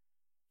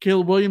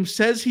 Caleb Williams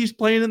says he's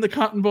playing in the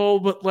Cotton Bowl,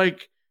 but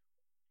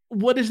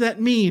what does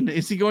that mean?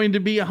 Is he going to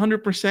be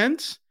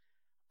 100%?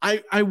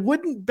 I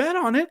wouldn't bet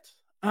on it.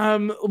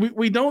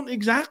 We don't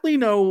exactly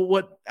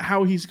know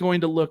how he's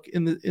going to look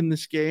in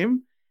this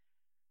game.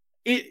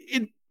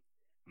 I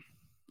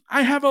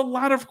have a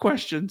lot of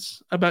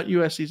questions about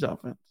USC's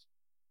offense.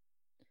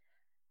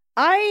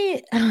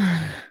 I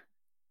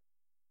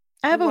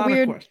have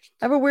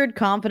a weird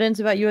confidence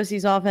about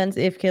USC's offense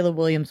if Caleb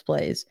Williams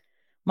plays.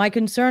 My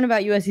concern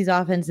about USC's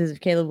offense is if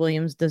Caleb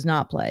Williams does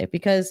not play,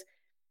 because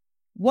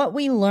what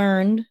we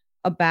learned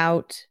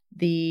about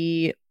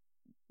the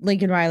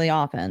Lincoln Riley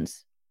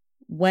offense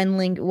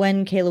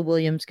when Caleb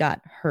Williams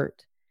got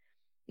hurt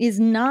is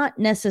not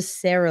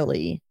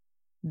necessarily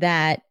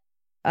that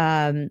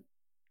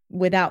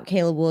without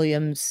Caleb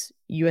Williams,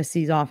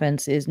 USC's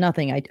offense is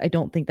nothing. I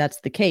don't think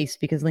that's the case,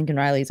 because Lincoln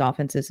Riley's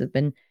offenses have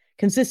been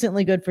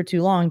consistently good for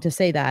too long to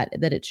say that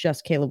it's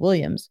just Caleb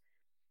Williams.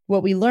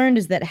 What we learned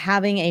is that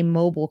having a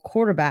mobile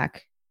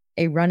quarterback,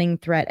 a running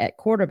threat at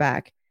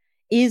quarterback,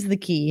 is the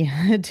key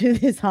to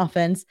this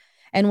offense.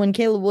 And when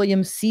Caleb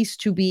Williams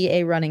ceased to be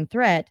a running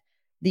threat,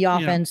 the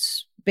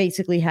offense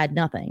basically had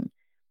nothing.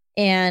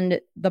 And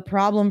the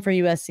problem for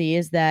USC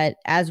is that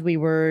as we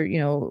were,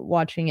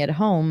 watching at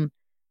home,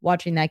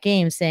 watching that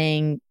game,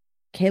 saying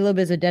Caleb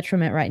is a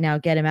detriment right now,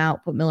 get him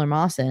out, put Miller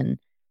Moss in.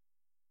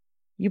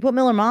 You put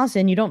Miller Moss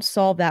in, you don't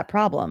solve that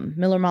problem.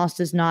 Miller Moss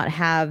does not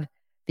have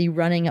the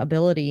running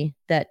ability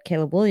that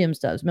Caleb Williams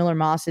does. Miller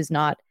Moss is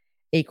not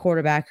a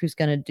quarterback who's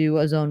going to do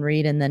a zone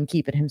read and then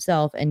keep it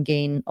himself and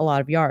gain a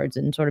lot of yards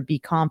and sort of be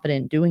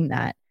confident doing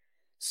that.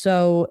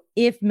 So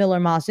if Miller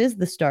Moss is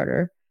the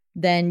starter,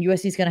 then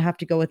USC is going to have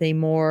to go with a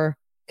more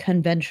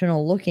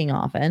conventional looking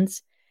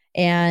offense.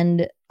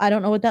 And I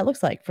don't know what that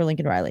looks like for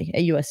Lincoln Riley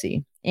at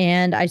USC.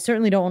 And I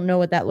certainly don't know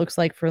what that looks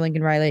like for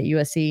Lincoln Riley at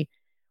USC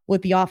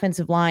with the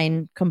offensive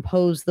line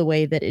composed the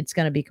way that it's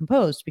going to be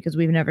composed, because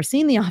we've never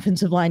seen the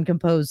offensive line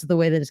composed the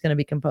way that it's going to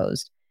be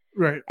composed.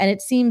 Right. And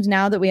it seems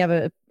now that we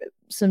have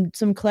some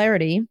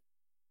clarity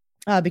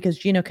because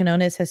Gino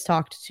Quinones has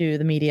talked to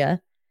the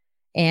media,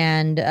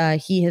 and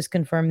he has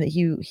confirmed that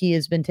he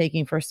has been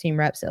taking first team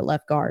reps at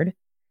left guard.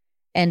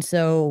 And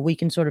so we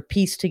can sort of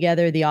piece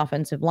together the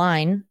offensive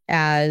line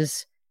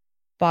as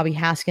Bobby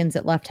Haskins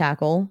at left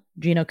tackle,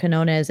 Gino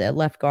Quinones at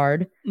left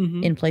guard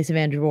in place of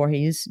Andrew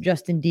Voorhees,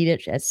 Justin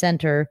Diedich at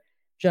center,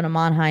 Jonah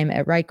Monheim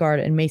at right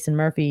guard, and Mason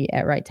Murphy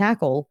at right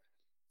tackle.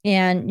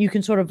 And you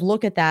can sort of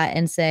look at that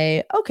and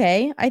say,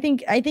 okay, I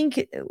think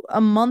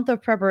a month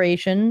of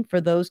preparation for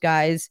those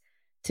guys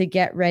to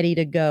get ready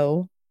to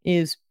go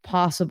is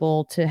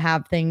possible to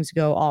have things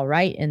go all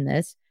right in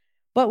this.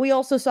 But we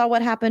also saw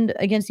what happened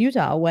against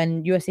Utah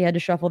when USC had to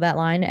shuffle that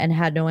line and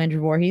had no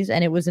Andrew Voorhees,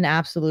 and it was an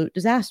absolute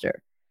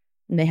disaster.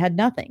 And they had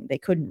nothing. They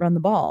couldn't run the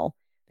ball.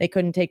 They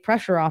couldn't take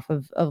pressure off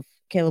of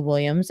Caleb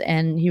Williams,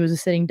 and he was a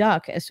sitting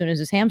duck as soon as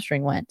his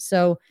hamstring went.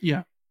 So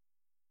yeah,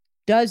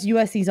 does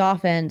USC's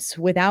offense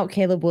without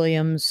Caleb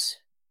Williams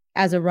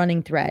as a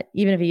running threat,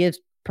 even if he is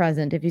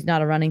present, if he's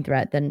not a running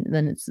threat,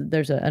 then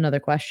there's another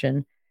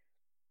question.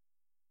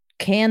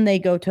 Can they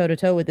go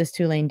toe-to-toe with this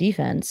Tulane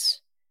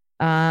defense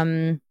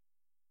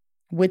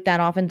with that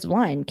offensive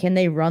line? Can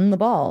they run the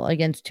ball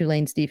against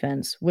Tulane's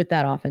defense with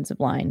that offensive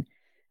line?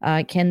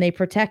 Can they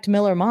protect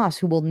Miller Moss,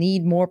 who will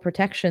need more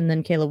protection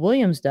than Caleb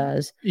Williams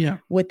does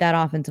with that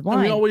offensive line?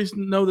 And we always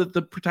know that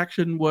the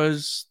protection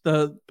was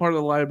the part of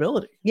the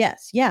liability.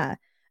 Yes. Yeah.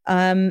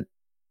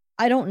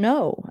 I don't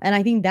know. And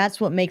I think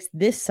that's what makes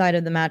this side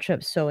of the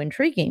matchup so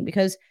intriguing,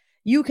 because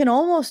you can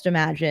almost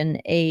imagine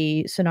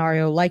a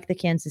scenario like the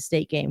Kansas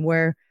State game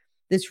where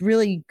this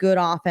really good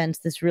offense,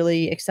 this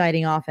really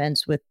exciting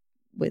offense with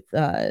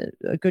a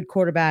good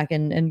quarterback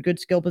and good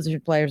skill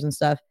position players and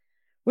stuff,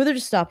 where they're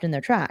just stopped in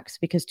their tracks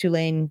because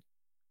Tulane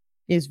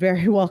is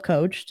very well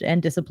coached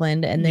and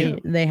disciplined,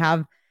 and they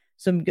have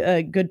some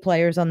good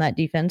players on that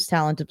defense,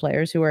 talented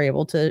players who are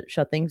able to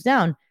shut things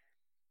down.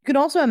 You could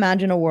also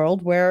imagine a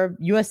world where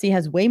USC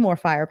has way more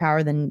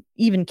firepower than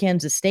even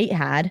Kansas State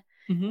had.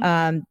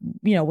 When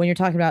you're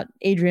talking about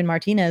Adrian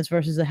Martinez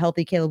versus a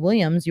healthy Caleb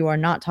Williams, you are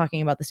not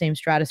talking about the same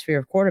stratosphere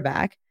of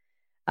quarterback.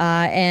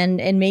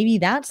 And maybe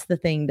that's the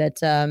thing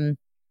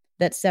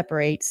that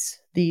separates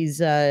these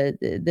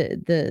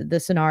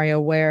the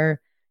scenario where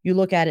you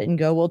look at it and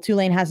go, well,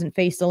 Tulane hasn't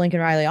faced a Lincoln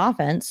Riley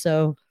offense,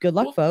 so good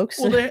luck, folks.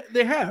 Well,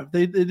 they have.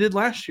 They did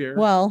last year.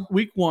 Well,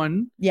 week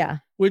 1. Yeah.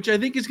 Which I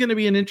think is going to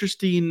be an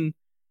interesting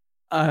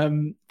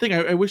thing.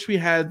 I wish we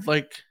had,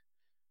 like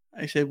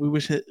I said,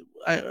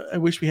 I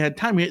wish we had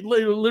time. We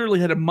literally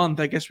had a month.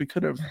 I guess we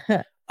could have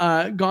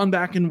gone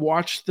back and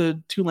watched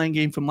the Tulane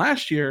game from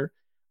last year.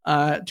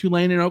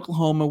 Tulane and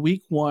Oklahoma,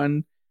 week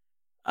 1.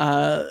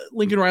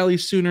 Lincoln Riley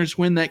Sooners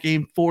win that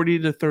game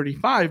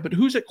 40-35. But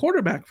who's at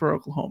quarterback for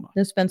Oklahoma?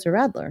 It's Spencer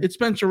Rattler. It's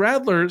Spencer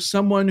Rattler,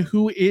 someone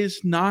who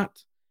is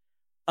not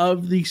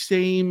of the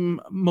same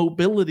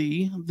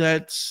mobility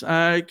that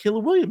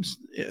Caleb Williams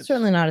is.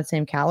 Certainly not the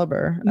same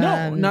caliber.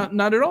 No,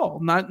 not at all.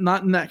 Not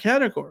in that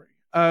category.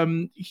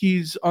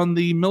 He's on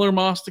the Miller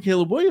Moss to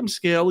Caleb Williams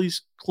scale.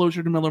 He's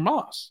closer to Miller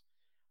Moss.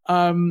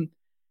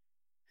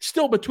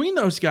 Still between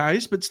those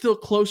guys, but still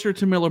closer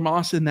to Miller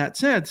Moss in that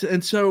sense.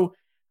 And so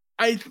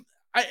I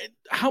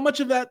how much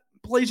of that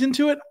plays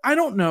into it, I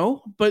don't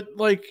know. But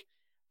like,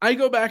 I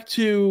go back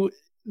to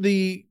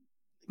the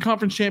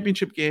conference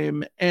championship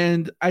game,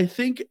 and I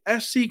think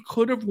SC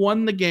could have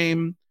won the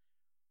game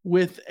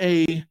with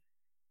a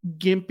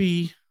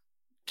gimpy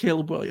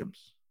Caleb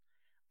Williams.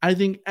 I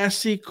think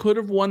SC could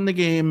have won the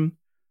game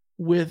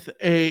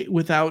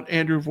without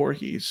Andrew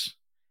Voorhees.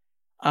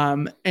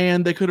 And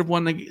they could have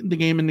won the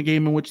game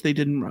in which they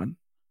didn't run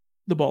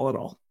the ball at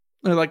all,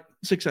 like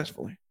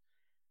successfully.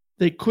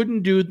 They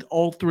couldn't do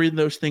all three of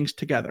those things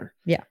together.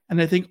 Yeah. And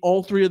I think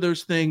all three of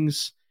those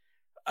things,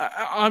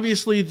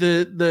 obviously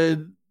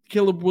the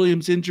Caleb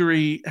Williams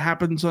injury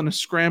happens on a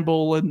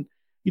scramble. And,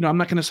 I'm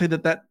not going to say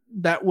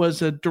that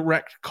was a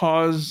direct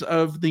cause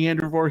of the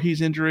Andrew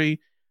Voorhees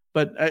injury,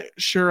 but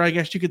sure, I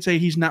guess you could say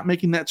he's not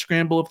making that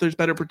scramble if there's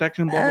better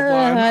protection, blah,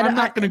 blah, blah. I'm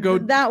not going to go.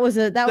 That was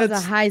a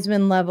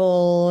Heisman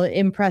level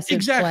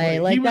impressive play.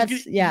 Like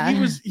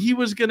he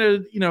was going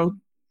to,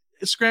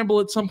 scramble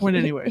at some point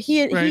anyway.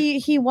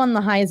 He won the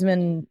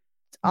Heisman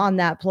on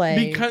that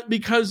play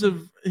because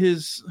of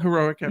his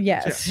heroic efforts.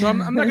 Yes. Yeah. So I'm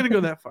not going to go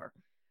that far.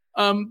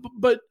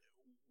 But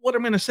what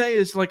I'm going to say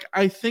is, like,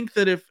 I think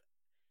that if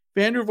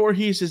Andrew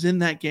Voorhees is in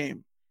that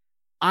game,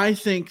 I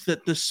think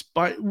that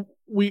despite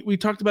we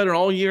talked about it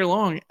all year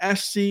long,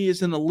 SC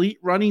is an elite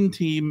running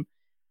team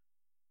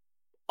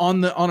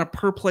on a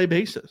per play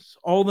basis.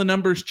 All the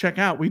numbers check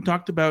out. We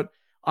talked about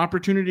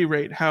opportunity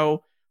rate,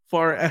 how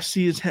far SC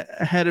is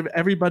ahead of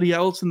everybody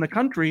else in the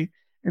country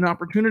in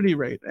opportunity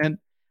rate, and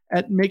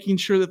at making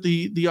sure that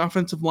the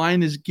offensive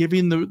line is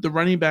giving the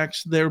running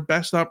backs their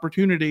best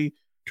opportunity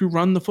to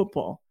run the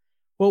football.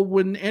 Well,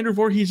 when Andrew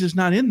Voorhees is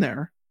not in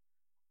there,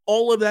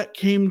 all of that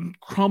came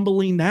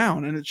crumbling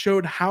down, and it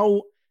showed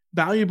how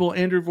valuable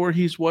Andrew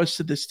Voorhees was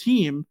to this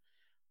team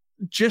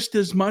just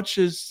as much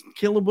as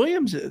Caleb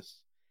Williams is.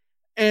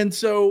 And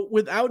so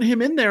without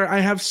him in there,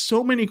 I have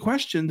so many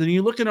questions. And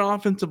you look at an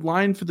offensive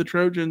line for the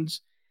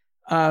Trojans,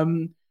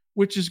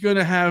 which is going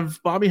to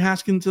have Bobby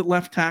Haskins at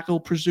left tackle,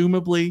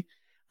 presumably,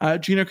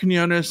 Gino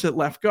Quinones at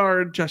left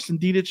guard, Justin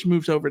Dedich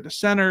moves over to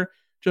center,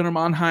 Jonah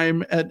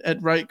Monheim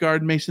at right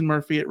guard, Mason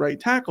Murphy at right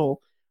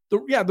tackle.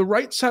 The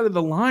right side of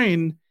the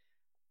line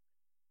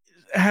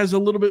has a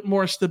little bit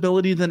more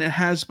stability than it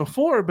has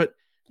before, but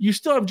you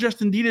still have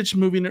Justin Dedich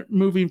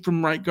moving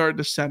from right guard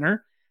to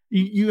center.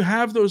 You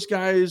have those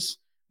guys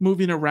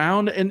moving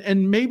around,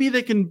 and maybe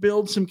they can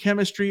build some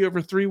chemistry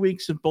over 3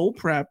 weeks of bowl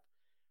prep.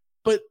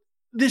 But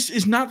this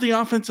is not the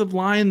offensive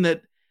line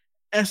that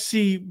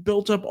SC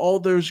built up all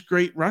those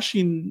great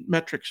rushing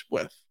metrics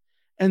with.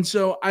 And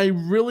so I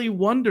really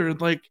wondered,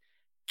 like,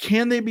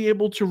 can they be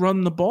able to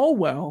run the ball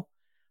well?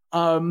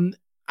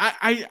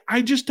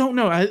 I just don't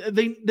know.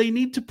 They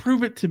need to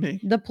prove it to me.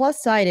 The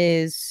plus side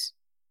is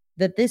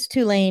that this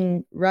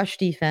Tulane rush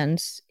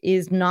defense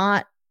is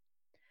not.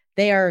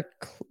 They're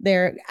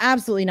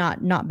absolutely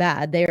not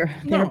bad.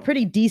 They're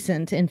pretty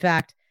decent, in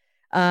fact,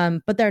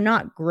 but they're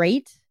not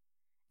great.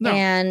 No.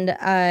 And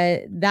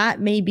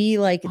that may be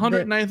like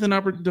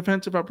 109th in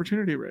defensive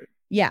opportunity rate.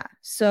 Yeah,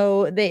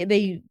 so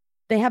they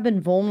have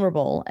been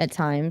vulnerable at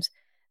times.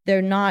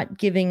 They're not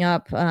giving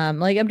up.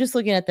 Like, I'm just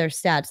looking at their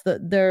stats.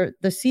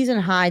 The season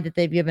high that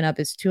they've given up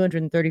is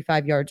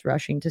 235 yards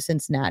rushing to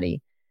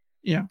Cincinnati.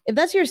 Yeah. If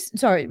that's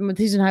the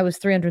season high was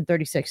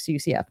 336 to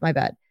UCF. My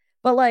bad.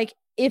 But like,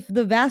 if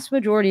the vast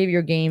majority of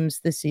your games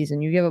this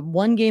season, you give up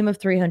one game of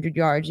 300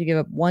 yards, you give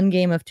up one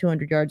game of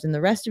 200 yards, and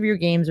the rest of your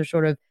games are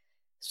sort of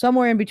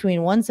somewhere in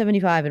between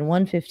 175 and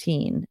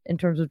 115 in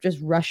terms of just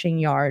rushing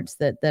yards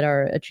that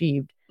are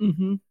achieved,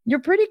 you're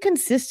pretty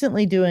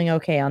consistently doing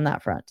okay on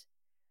that front.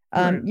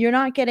 Right. You're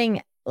not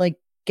getting like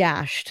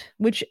gashed,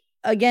 which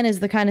again is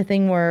the kind of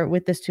thing where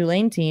with this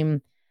Tulane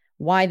team,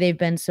 why they've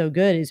been so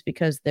good is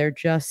because they're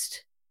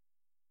just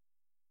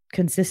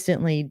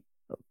consistently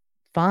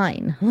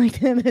fine. Like,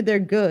 they're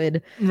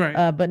good,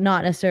 right? But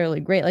not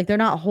necessarily great. Like, they're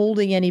not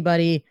holding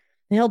anybody.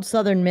 They held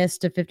Southern Miss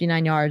to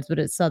 59 yards, but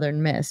it's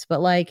Southern Miss. But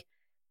like,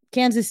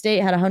 Kansas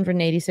State had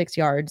 186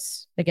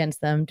 yards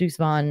against them. Deuce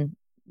Vaughn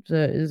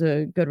is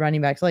a good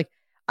running back. So like,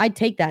 I'd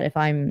take that if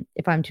I'm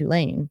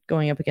Tulane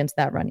going up against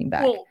that running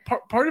back. Well,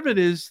 part of it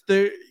is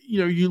there.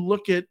 You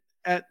look at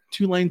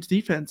Tulane's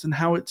defense and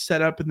how it's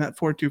set up in that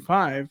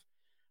 4-2-5.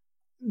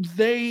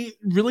 They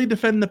really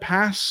defend the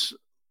pass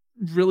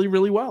really,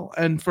 really well.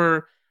 And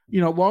for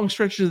long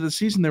stretches of the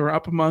season, they were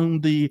up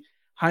among the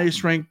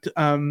highest ranked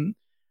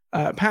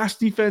pass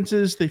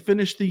defenses. They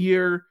finished the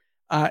year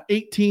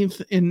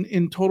 18th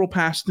in total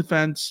pass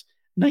defense,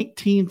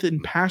 19th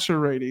in passer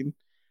rating,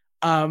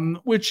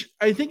 which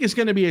I think is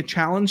going to be a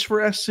challenge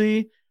for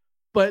SC.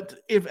 But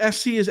if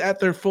SC is at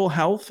their full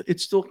health,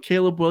 it's still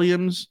Caleb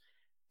Williams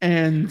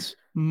and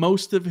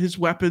most of his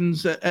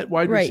weapons at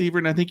wide receiver.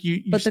 And I think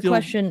you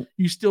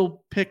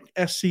still pick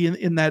SC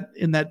in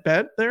that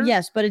bet there.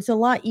 Yes, but it's a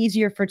lot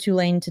easier for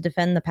Tulane to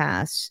defend the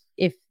pass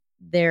if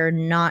they're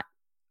not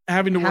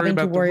having to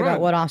worry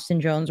about what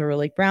Austin Jones or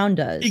Raleek Brown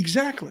does.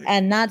 Exactly.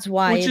 And that's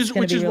why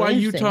which is why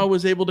Utah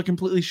was able to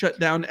completely shut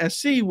down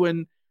SC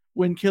when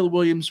Caleb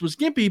Williams was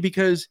gimpy,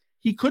 because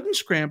he couldn't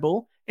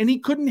scramble and he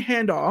couldn't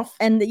hand off.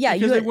 And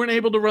because they weren't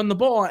able to run the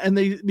ball, and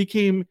they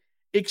became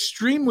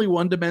extremely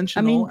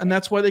one-dimensional, and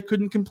that's why they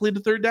couldn't complete a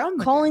third down.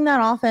 Calling that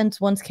offense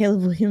once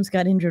Caleb Williams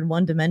got injured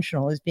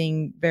one-dimensional is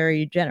being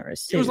very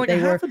generous too. It was like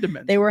half a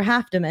dimension. They were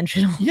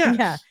half-dimensional. Yes.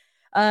 Yeah.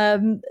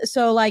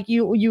 So like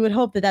you would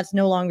hope that that's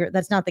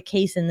not the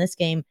case in this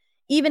game.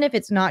 Even if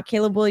it's not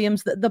Caleb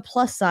Williams, the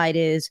plus side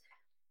is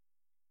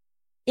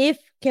if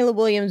Caleb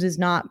Williams is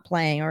not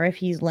playing or if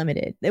he's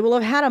limited, they will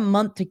have had a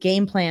month to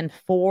game plan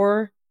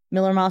for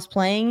Miller Moss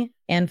playing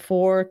and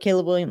for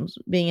Caleb Williams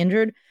being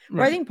injured. Right.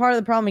 Where I think part of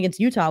the problem against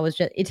Utah was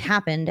just it's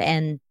happened,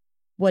 and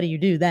what do you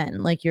do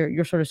then? Like,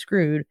 you're sort of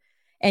screwed.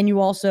 And you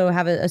also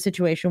have a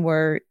situation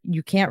where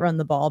you can't run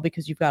the ball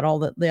because you've got all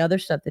the other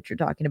stuff that you're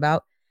talking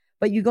about.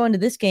 But you go into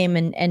this game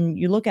and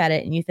you look at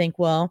it and you think,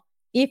 well,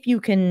 if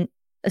you can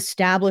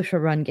establish a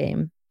run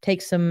game,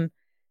 take some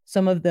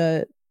of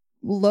the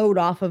load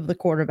off of the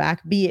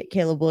quarterback, be it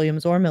Caleb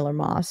Williams or Miller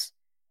Moss,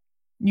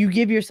 you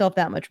give yourself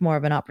that much more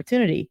of an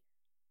opportunity.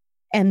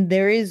 And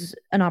there is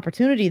an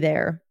opportunity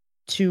there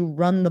to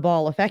run the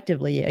ball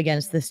effectively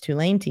against this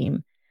Tulane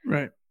team.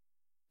 Right.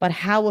 But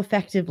how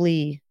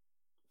effectively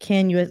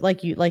can you,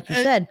 like you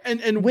said,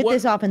 and with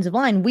this offensive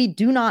line, we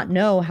do not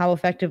know how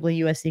effectively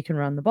USC can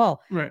run the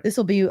ball. Right. This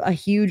will be a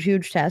huge,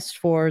 huge test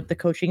for the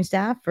coaching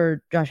staff,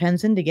 for Josh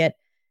Henson to get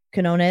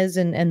Quinones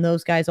and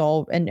those guys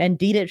all, and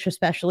Dedich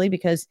especially,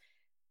 because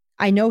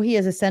I know he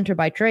is a center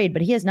by trade,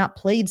 but he has not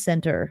played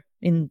center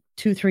in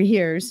 2-3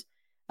 years.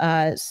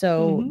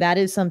 So that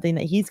is something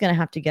that he's going to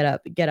have to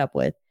get up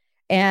with.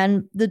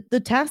 And the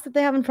task that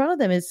they have in front of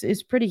them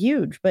is pretty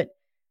huge. But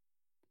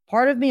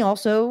part of me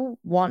also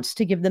wants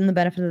to give them the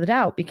benefit of the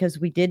doubt, because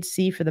we did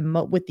see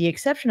with the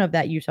exception of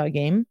that Utah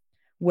game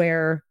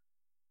where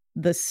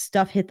the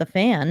stuff hit the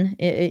fan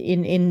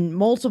in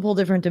multiple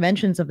different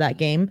dimensions of that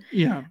game.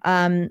 Yeah.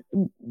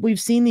 We've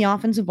seen the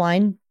offensive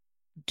line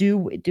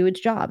do its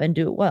job and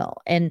do it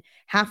well, and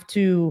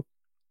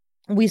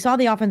we saw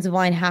the offensive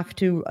line have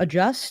to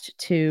adjust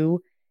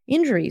to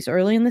injuries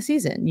early in the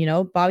season.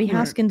 Bobby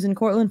Haskins and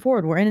Cortland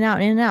Ford were in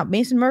and out.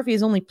 Mason Murphy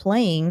is only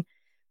playing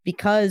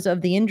because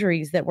of the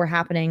injuries that were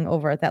happening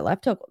over at that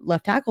left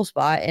tackle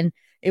spot. And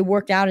it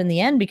worked out in the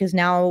end, because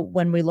now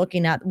when we're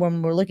looking at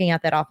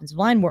that offensive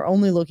line, we're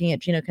only looking at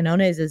Gino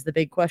Canones as the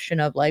big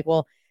question of like,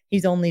 well,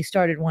 he's only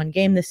started one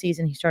game this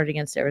season. He started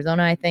against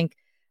Arizona, I think.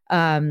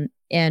 And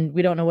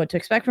we don't know what to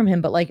expect from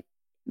him, but like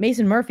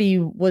Mason Murphy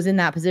was in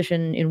that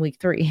position in week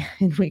 3,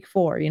 in week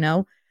 4,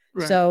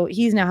 Right. So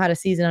he's now had a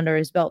season under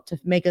his belt to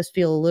make us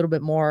feel a little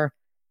bit more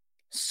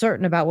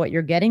certain about what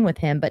you're getting with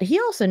him. But he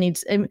also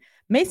needs,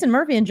 Mason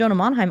Murphy and Jonah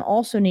Monheim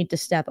also need to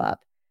step up,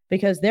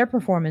 because their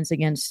performance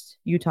against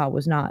Utah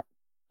was not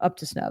up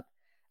to snuff.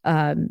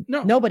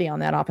 Nobody on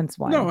that offensive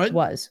line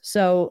was.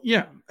 So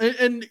yeah,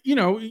 and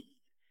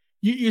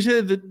you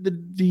said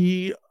that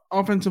the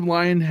offensive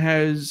line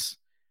has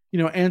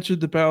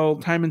answered the bell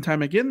time and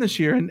time again this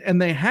year,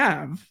 and they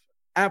have,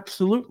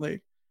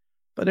 absolutely.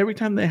 But every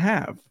time they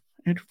have,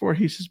 Andrew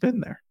Voorhees has been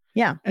there.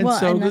 Yeah. And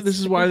this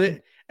is why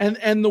they,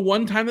 and the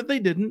one time that they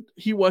didn't,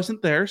 he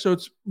wasn't there. So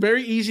it's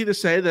very easy to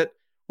say that,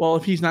 well,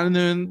 if he's not in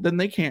there, then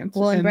they can't.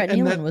 Well, and Brett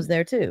Nealon was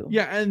there too.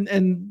 Yeah.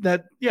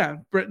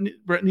 Brett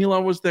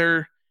Nealon was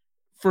there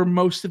for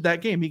most of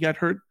that game. He got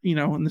hurt,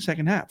 in the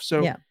second half.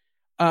 So, yeah.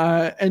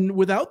 And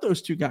without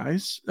those two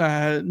guys,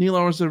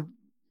 Nealon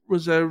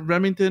was a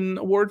Remington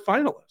Award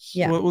finalist.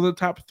 Yeah. One of the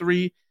top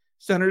 3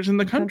 centers in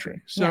the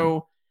country.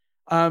 So,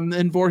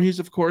 and Voorhees,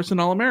 of course, an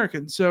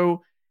All-American.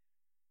 So,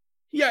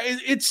 yeah,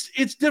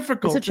 it's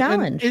difficult. It's a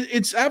challenge.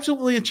 It's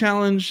absolutely a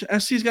challenge.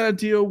 SC's got to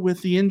deal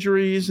with the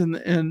injuries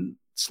and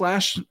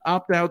slash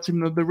opt-outs,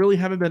 even though there really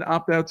haven't been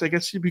opt-outs. I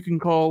guess if you can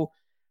call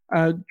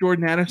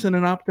Jordan Addison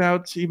an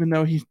opt-out, even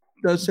though he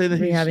does say that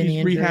he's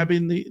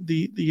rehabbing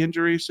the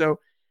injury. So,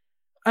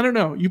 I don't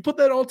know. You put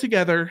that all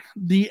together,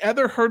 the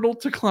other hurdle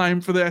to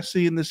climb for the SC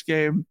in this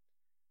game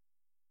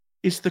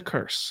is the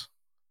curse.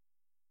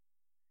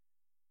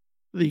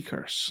 The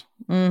curse.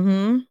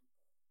 Mm-hmm.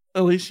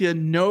 Alicia,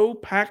 no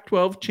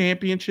Pac-12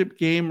 championship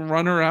game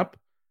runner-up,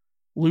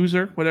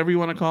 loser, whatever you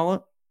want to call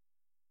it,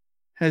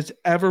 has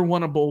ever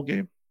won a bowl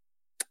game.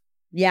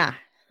 Yeah.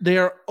 They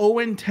are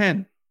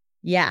 0-10.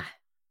 Yeah.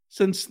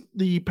 Since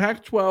the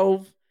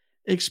Pac-12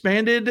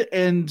 expanded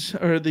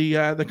or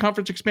the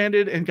conference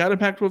expanded and got a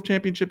Pac-12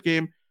 championship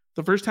game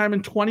the first time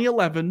in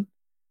 2011,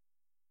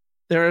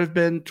 there have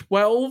been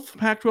 12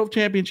 Pac-12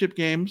 championship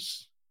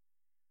games,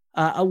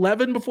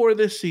 11 before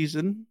this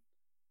season,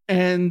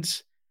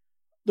 and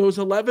those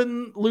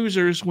 11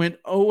 losers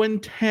went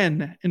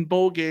 0-10 in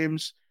bowl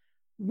games.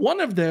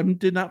 One of them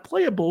did not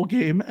play a bowl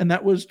game, and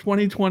that was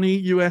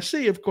 2020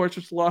 USC, of course,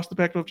 which lost the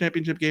Pac-12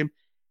 championship game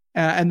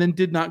and then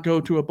did not go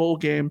to a bowl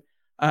game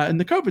in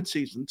the COVID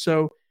season.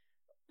 So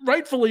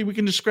rightfully, we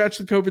can just scratch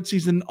the COVID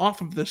season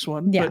off of this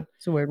one. Yeah,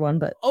 it's a weird one,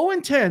 but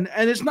 0-10,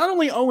 and it's not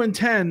only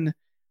 0-10,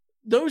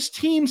 those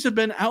teams have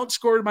been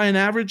outscored by an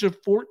average of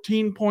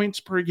 14 points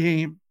per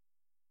game.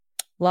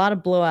 A lot of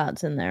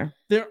blowouts in there.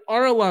 There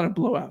are a lot of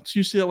blowouts.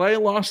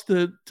 UCLA lost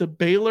to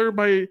Baylor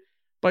by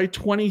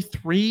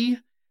 23.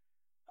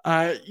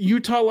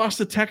 Utah lost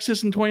to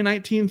Texas in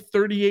 2019,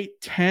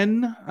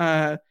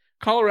 38-10.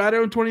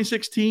 Colorado in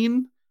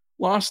 2016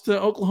 lost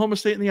to Oklahoma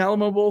State in the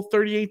Alamo Bowl,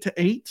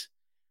 38-8.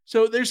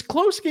 So there's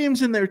close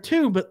games in there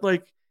too, but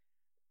like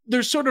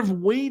they're sort of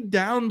weighed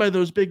down by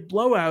those big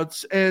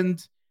blowouts. And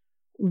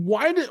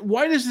why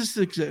does this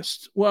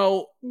exist?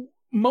 Well,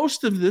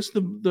 most of this,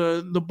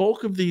 the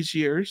bulk of these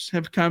years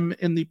have come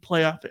in the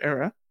playoff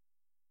era.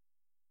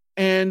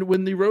 And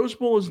when the Rose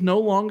Bowl is no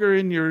longer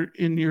in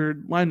your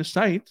line of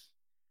sight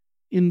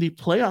in the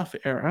playoff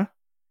era,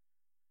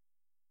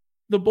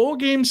 the bowl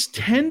games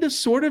tend to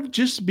sort of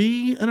just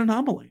be an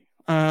anomaly.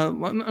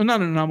 Not an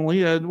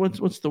anomaly.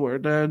 What's the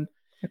word? A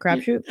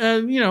crapshoot.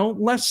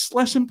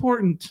 Less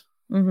important.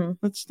 Mm-hmm.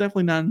 That's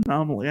definitely not an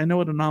anomaly. I know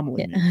what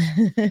anomaly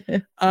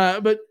means.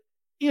 But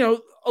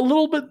a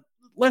little bit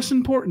less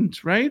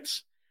important, right?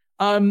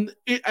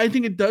 I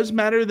think it does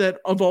matter that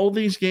of all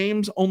these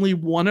games, only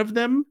one of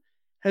them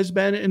has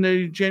been in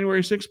a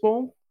January 6th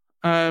bowl.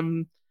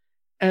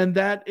 And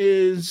that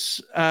is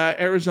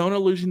Arizona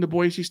losing to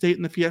Boise State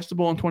in the Fiesta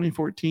Bowl in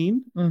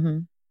 2014. Mm-hmm.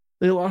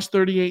 They lost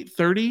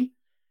 38-30.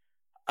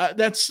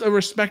 That's a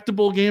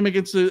respectable game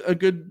against a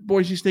good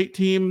Boise State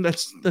team.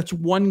 That's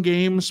one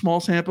game, small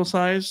sample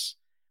size.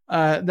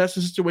 That's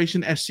the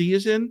situation SC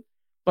is in.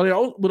 But I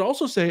would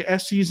also say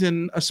SC is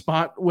in a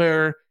spot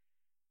where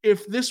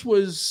if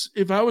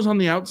I was on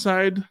the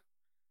outside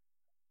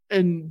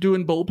and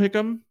doing bowl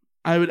pick'em,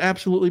 I would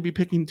absolutely be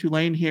picking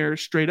Tulane here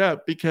straight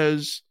up,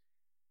 because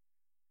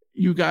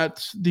you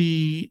got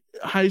the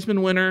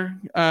Heisman winner,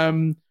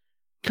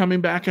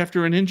 coming back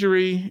after an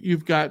injury.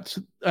 You've got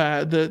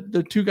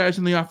the two guys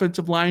in the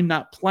offensive line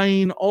not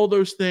playing, all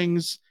those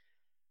things.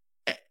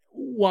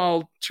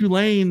 While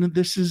Tulane,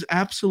 this is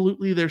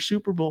absolutely their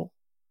Super Bowl.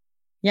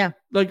 Yeah.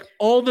 Like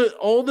all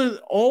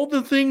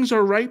the things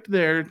are right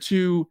there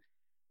to,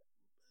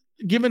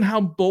 given how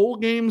bowl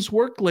games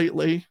work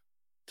lately,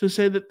 to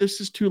say that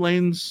this is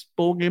Tulane's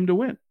bowl game to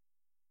win.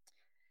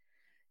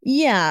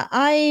 Yeah,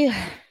 I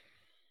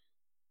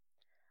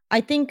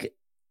think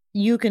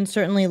you can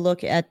certainly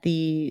look at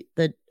the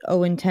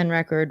 0-10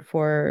 record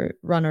for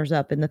runners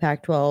up in the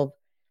Pac-12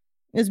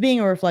 as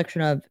being a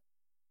reflection of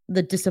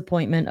the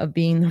disappointment of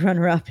being the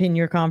runner up in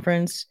your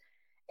conference.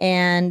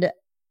 And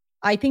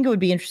I think it would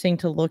be interesting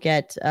to look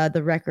at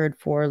the record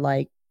for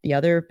like the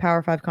other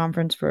Power 5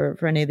 conference for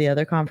any of the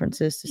other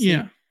conferences to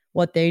see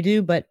what they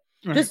do. But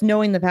just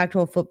knowing the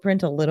Pac-12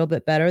 footprint a little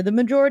bit better, the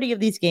majority of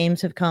these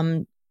games have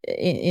come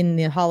in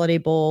the Holiday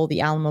Bowl,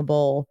 the Alamo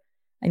Bowl,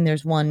 and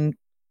there's one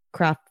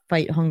Craft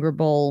Fight Hunger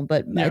Bowl.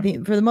 But I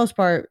think for the most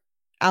part,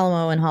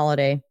 Alamo and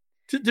Holiday.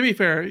 To be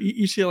fair,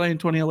 UCLA in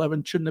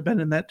 2011 shouldn't have been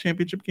in that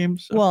championship game.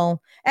 So.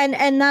 Well,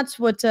 and that's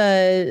what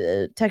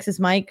Texas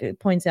Mike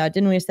points out.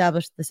 Didn't we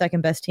establish the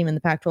second best team in the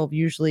Pac-12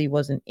 usually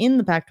wasn't in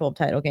the Pac-12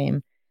 title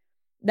game?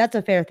 That's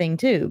a fair thing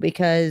too,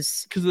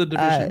 because of the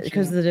divisions.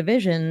 Because of the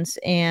divisions,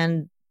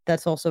 and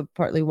that's also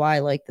partly why,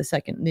 like, the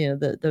second,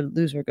 the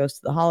loser goes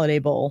to the Holiday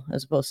Bowl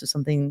as opposed to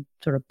something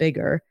sort of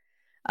bigger.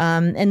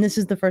 And this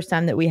is the first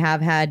time that we have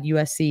had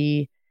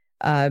USC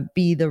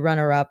be the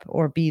runner-up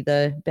or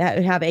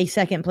have a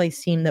second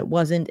place team that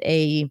wasn't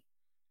a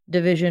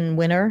division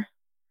winner.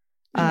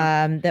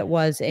 That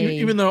was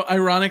even though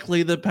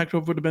ironically the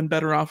Pac-12 would have been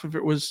better off if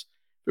it was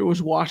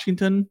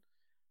Washington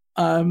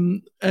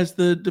as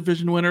the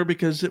division winner,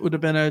 because it would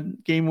have been a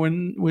game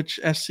which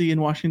SC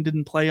and Washington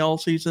didn't play all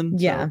season.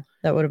 Yeah, so.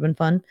 That would have been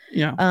fun.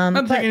 Yeah,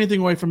 not taking anything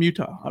away from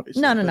Utah,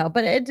 obviously. No.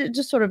 But it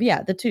just sort of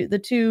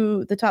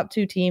the top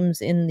two teams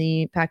in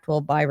the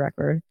Pac-12 bye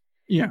record.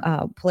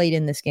 Played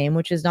in this game,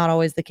 which is not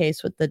always the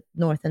case with the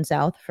North and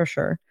South for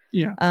sure.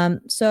 Yeah.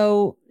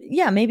 So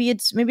yeah, maybe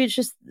it's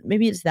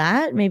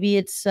that, maybe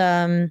it's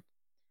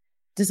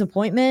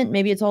disappointment,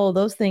 maybe it's all of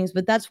those things.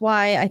 But that's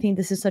why I think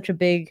this is such a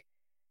big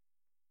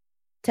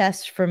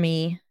test for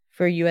me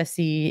for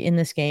USC in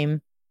this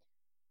game.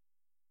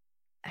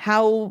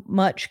 How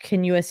much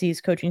can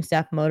USC's coaching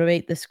staff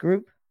motivate this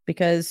group?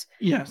 Because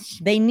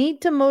they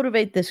need to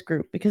motivate this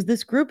group, because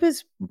this group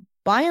is,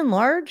 by and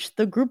large,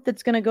 the group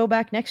that's going to go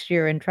back next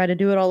year and try to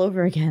do it all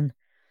over again.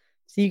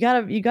 So you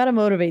gotta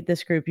motivate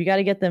this group. You got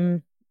to get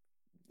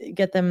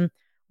them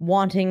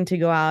wanting to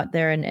go out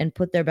there and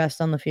put their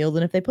best on the field.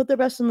 And if they put their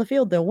best on the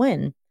field, they'll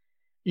win.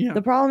 Yeah.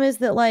 The problem is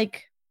that,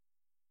 like,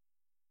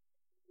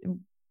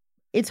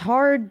 it's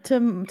hard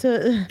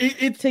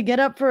to get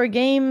up for a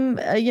game,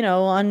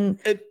 on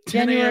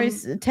January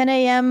 10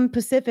 a.m.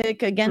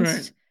 Pacific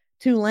against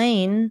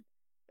Tulane,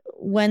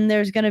 when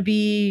there's going to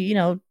be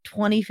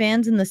 20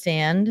 fans in the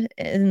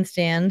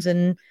stands.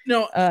 And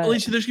no,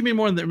 Alicia, there's gonna be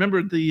more than that.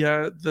 Remember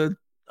the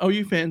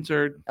OU fans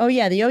are. Oh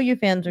yeah, the OU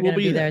fans are going to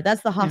be there.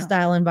 That's the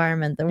hostile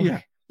environment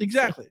that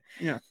exactly.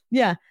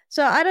 Yeah.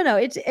 So I don't know.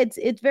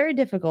 It's very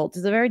difficult.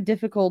 It's a very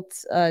difficult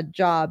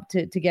job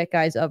to get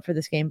guys up for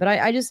this game. But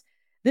I just,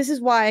 this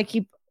is why I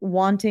keep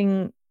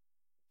wanting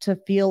to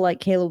feel like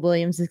Caleb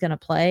Williams is going to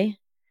play.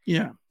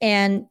 Yeah.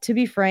 And to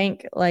be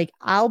frank, like,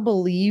 I'll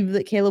believe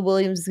that Caleb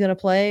Williams is going to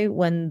play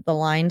when the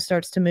line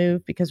starts to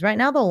move, because right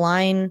now the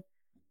line,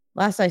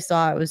 last I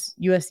saw, it was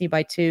USC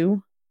by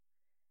 2.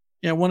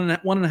 Yeah,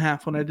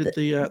 1.5 when I did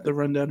the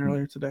rundown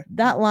earlier today.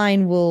 That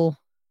line will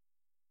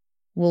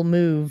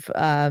move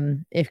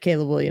if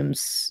Caleb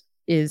Williams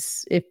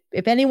is,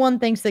 if anyone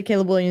thinks that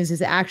Caleb Williams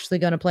is actually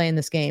going to play in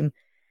this game,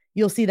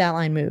 you'll see that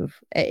line move.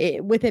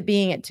 With it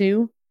being at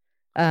 2,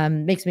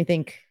 makes me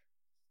think.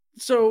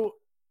 So,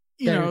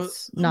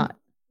 not.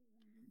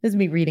 This is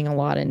me reading a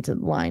lot into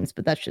lines,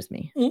 but that's just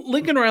me.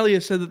 Lincoln Riley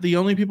has said that the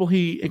only people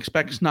he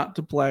expects not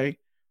to play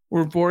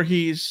were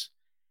Voorhees,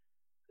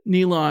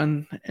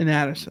 Nealon, and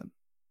Addison,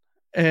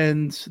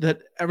 and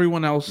that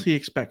everyone else he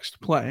expects to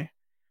play,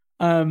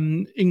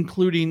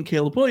 including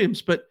Caleb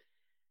Williams. But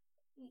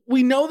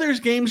we know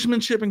there's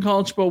gamesmanship in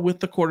college football with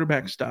the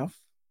quarterback stuff.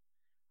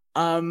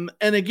 And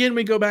again,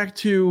 we go back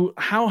to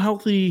how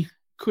healthy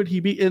could he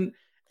be,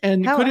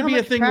 and could it be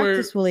a thing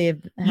where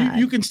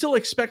you can still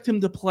expect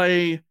him to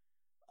play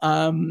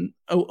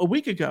a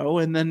week ago,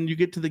 and then you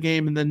get to the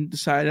game and then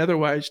decide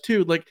otherwise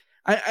too? Like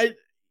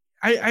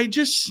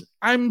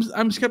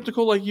I'm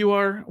skeptical, like you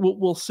are.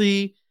 We'll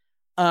see.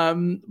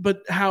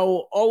 But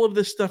how all of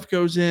this stuff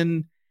goes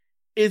in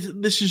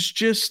this is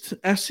just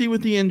SC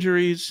with the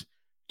injuries,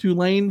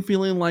 Tulane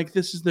feeling like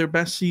this is their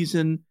best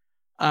season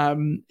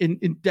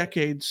in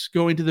decades,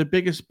 going to the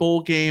biggest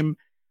bowl game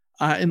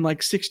in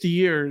like 60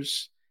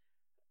 years.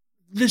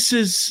 This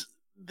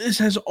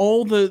has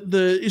all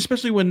the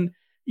especially when,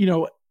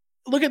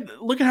 look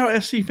at how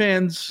SC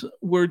fans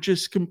were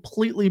just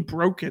completely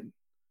broken.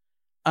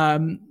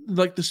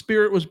 Like the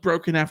spirit was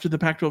broken after the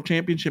Pac-12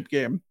 championship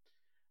game.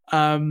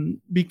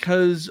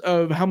 because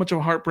of how much of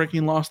a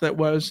heartbreaking loss that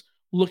was,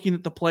 looking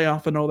at the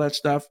playoff and all that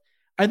stuff.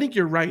 I think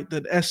you're right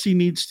that SC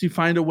needs to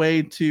find a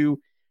way to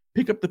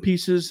pick up the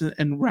pieces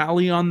and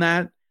rally on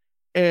that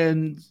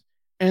and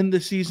end the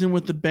season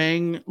with the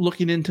bang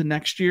looking into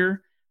next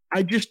year.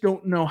 I just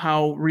don't know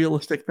how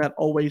realistic that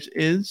always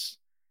is,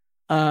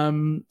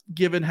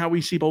 given how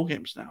we see bowl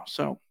games now.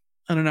 So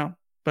I don't know,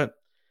 but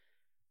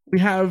we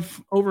have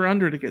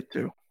over-under to get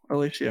to,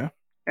 Alicia,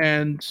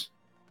 and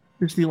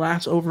it's the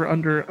last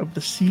over-under of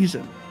the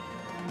season.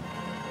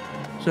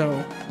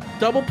 So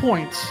double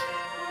points.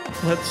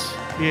 Let's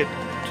get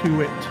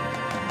to it.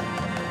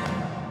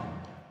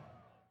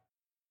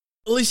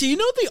 Alicia, you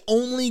know the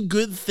only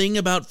good thing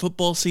about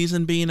football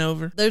season being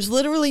over? There's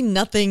literally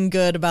nothing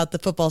good about the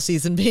football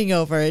season being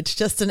over. It's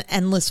just an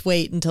endless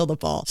wait until the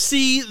fall.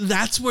 See,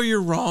 that's where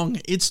you're wrong.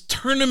 It's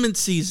tournament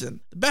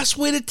season. The best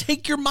way to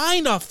take your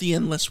mind off the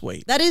endless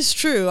wait. That is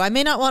true. I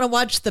may not want to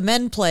watch the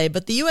men play,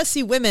 but the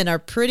USC women are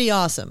pretty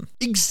awesome.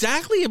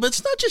 Exactly, but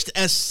it's not just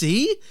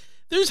SC.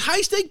 There's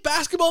high-stake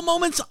basketball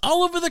moments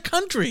all over the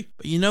country.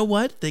 But you know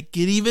what? They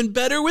get even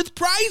better with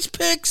Prize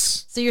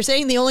Picks. So you're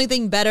saying the only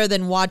thing better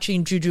than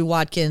watching Juju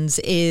Watkins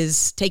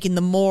is taking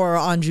the more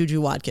on Juju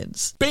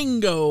Watkins?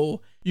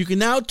 Bingo! You can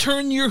now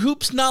turn your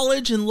hoops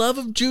knowledge and love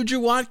of Juju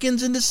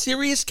Watkins into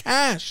serious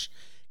cash,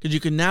 because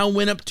you can now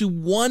win up to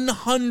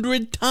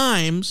 100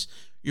 times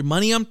your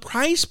money on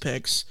Prize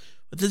Picks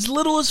with as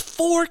little as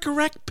 4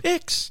 correct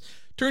picks.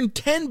 Turn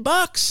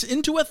 $10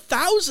 into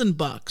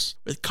 $1,000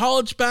 with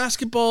college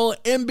basketball,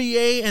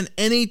 NBA, and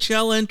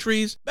NHL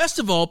entries. Best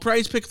of all,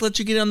 Prize Picks lets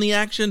you get on the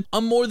action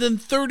on more than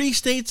 30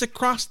 states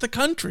across the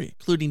country,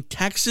 including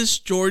Texas,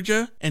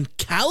 Georgia, and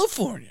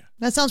California.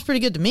 That sounds pretty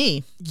good to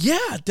me.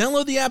 Yeah,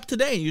 download the app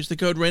today and use the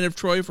code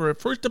RAINOFTROY for a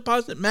first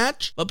deposit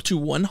match up to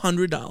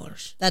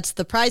 $100. That's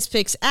the Prize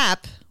Picks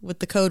app with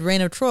the code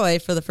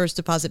RAINOFTROY for the first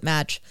deposit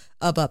match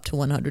of up to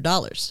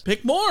 $100.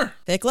 Pick more.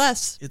 Pick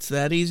less. It's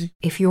that easy.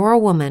 If you're a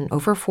woman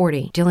over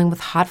 40 dealing with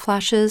hot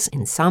flashes,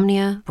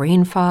 insomnia,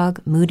 brain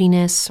fog,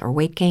 moodiness, or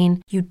weight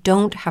gain, you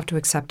don't have to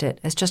accept it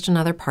as just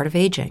another part of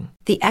aging.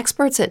 The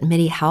experts at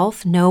MIDI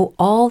Health know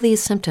all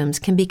these symptoms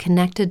can be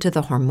connected to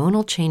the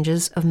hormonal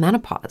changes of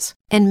menopause.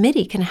 And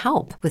MIDI can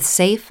help with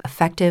safe,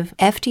 effective,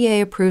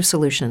 FDA-approved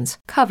solutions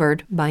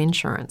covered by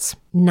insurance.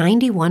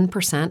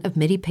 91% of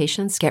MIDI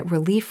patients get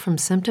relief from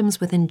symptoms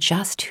within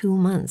just 2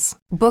 months.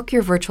 Book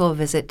your virtual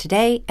visit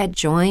today at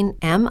joinmidi.com.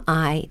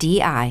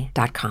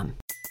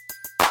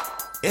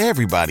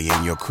 Everybody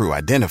in your crew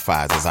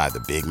identifies as either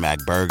Big Mac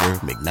Burger,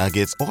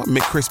 McNuggets, or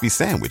McCrispy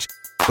Sandwich.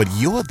 But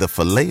you're the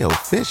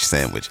Filet-O-Fish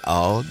Sandwich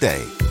all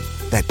day.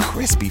 That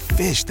crispy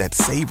fish, that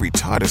savory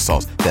tartar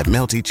sauce, that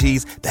melty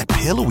cheese, that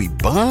pillowy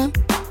bun.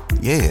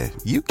 Yeah,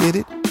 you get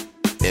it.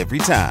 Every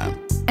time.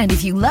 And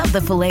if you love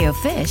the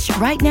Filet-O-Fish,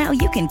 right now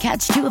you can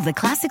catch 2 of the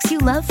classics you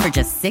love for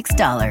just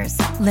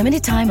 $6.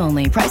 Limited time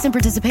only. Price and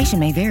participation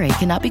may vary.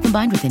 Cannot be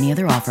combined with any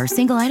other offer.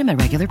 Single item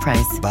at regular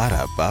price.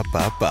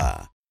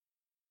 Ba-da-ba-ba-ba.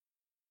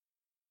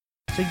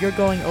 So you're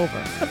going over.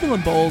 I'm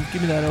feeling bold.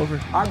 Give me that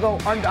over. I'll go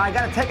under. I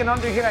got to take an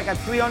under here. I got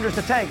 3 unders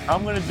to take.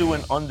 I'm going to do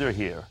an under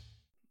here.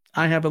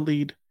 I have a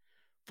lead.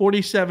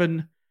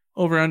 47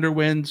 over-under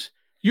wins.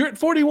 You're at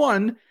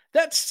 41.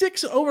 That's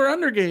 6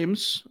 over-under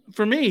games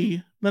for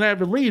me that I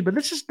have a lead, but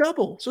this is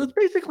double. So it's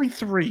basically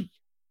 3.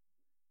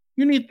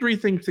 You need 3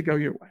 things to go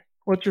your way.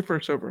 What's your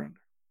first over-under?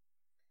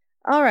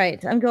 All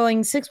right. I'm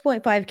going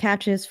 6.5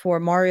 catches for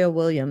Mario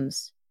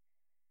Williams.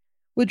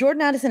 With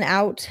Jordan Addison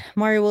out,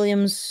 Mario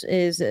Williams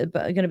is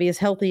going to be as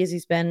healthy as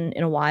he's been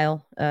in a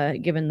while,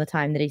 given the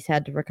time that he's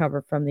had to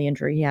recover from the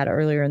injury he had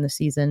earlier in the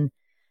season.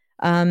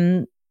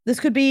 This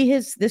could be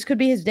his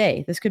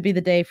day. This could be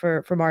the day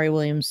for Mario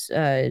Williams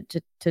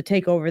to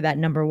take over that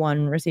number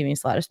 1 receiving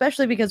slot,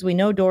 especially because we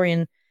know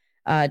Dorian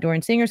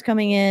Singer's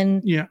coming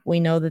in. Yeah. We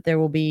know that there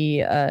will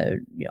be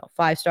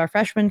 5-star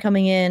freshman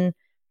coming in.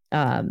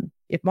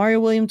 If Mario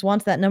Williams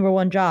wants that number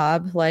 1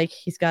 job, like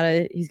he's got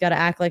to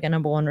act like a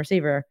number 1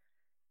 receiver.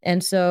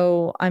 And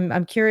so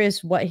I'm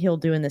curious what he'll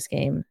do in this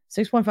game.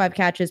 6.5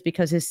 catches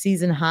because his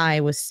season high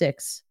was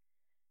 6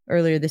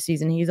 earlier this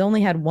season. He's only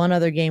had one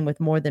other game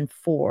with more than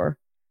 4.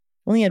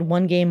 Only had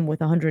one game with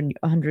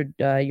 100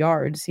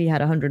 yards. He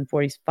had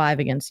 145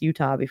 against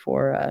Utah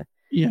before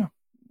in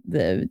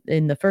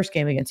the first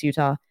game against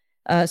Utah.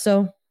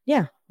 So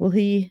yeah, will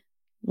he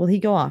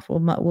go off? Will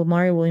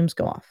Mario Williams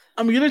go off?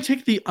 I'm gonna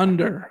take the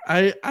under.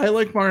 I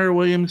like Mario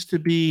Williams to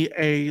be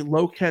a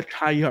low catch,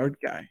 high yard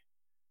guy.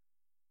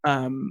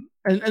 And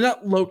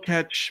not low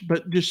catch,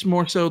 but just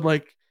more so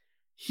like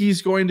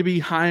he's going to be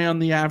high on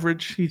the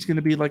average. He's going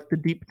to be like the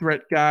deep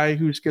threat guy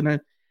who's going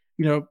to,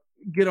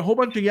 get a whole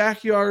bunch of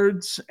yak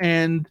yards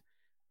and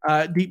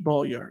deep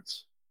ball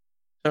yards.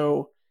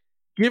 So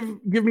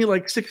give me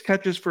like 6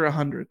 catches for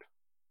 100,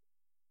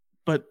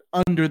 but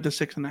under the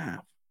 6.5.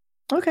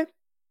 Okay.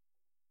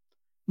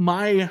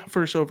 My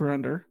first over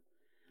under,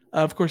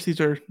 of course,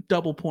 these are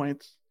double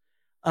points,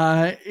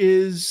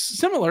 is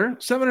similar,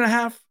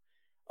 7.5.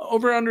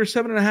 Over under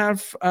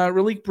 7.5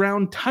 Raleek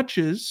Brown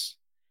touches.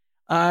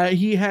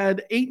 He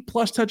had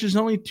 8+ touches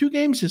in only 2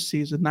 games this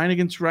season, 9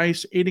 against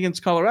Rice, 8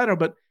 against Colorado,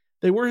 but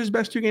they were his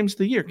best 2 games of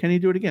the year. Can he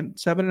do it again?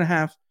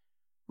 7.5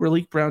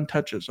 Raleek Brown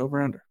touches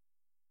over under.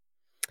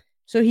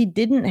 So he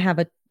didn't have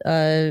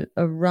a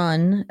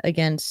run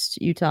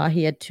against Utah.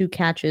 He had 2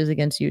 catches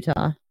against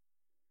Utah.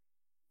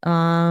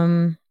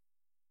 I'm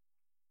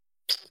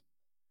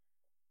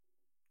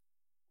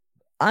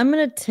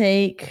going to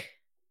take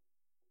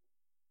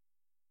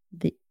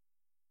the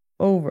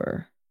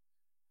over.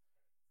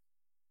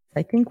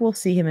 I think we'll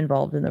see him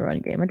involved in the run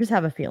game. I just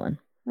have a feeling.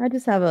 I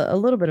just have a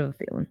little bit of a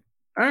feeling.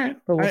 All right.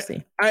 But we'll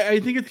see. I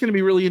think it's going to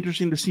be really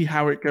interesting to see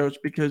how it goes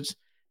because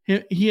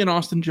he and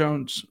Austin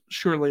Jones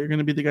surely are going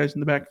to be the guys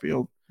in the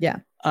backfield. Yeah.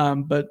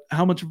 But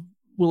how much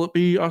will it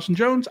be Austin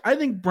Jones? I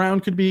think Brown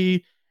could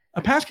be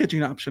a pass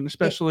catching option,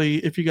 especially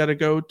if you got to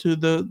go to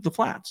the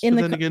flats. But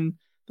then again,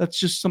 that's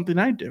just something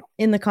I'd do.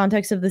 In the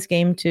context of this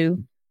game,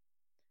 too,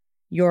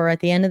 you're at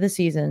the end of the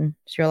season.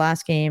 It's your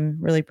last game,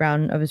 Raleek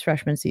Brown of his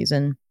freshman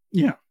season.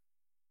 Yeah.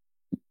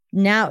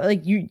 Now,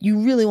 like you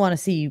really want to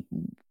see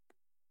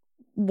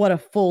what a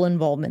full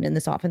involvement in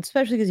this offense,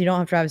 especially because you don't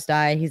have Travis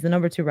Dye. He's the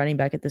number 2 running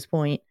back at this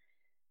point.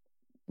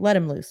 Let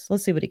him loose.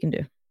 Let's see what he can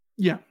do.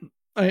 Yeah,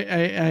 I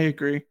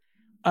agree.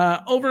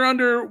 Over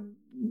under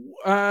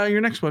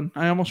your next one.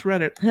 I almost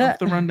read it off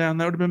the rundown.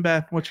 That would have been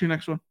bad. What's your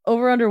next one?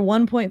 Over under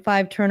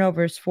 1.5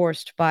 turnovers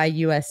forced by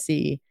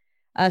USC.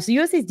 So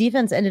USC's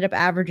defense ended up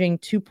averaging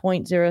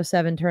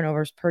 2.07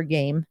 turnovers per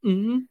game.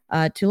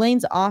 Mm-hmm.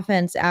 Tulane's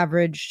offense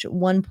averaged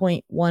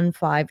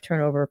 1.15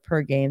 turnover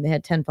per game. They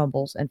had 10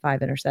 fumbles and 5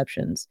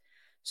 interceptions.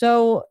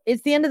 So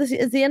it's the end of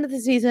the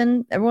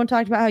season. Everyone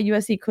talked about how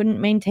USC couldn't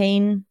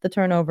maintain the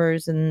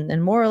turnovers,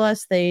 and more or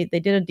less they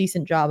did a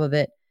decent job of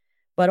it.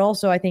 But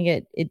also, I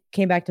think it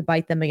came back to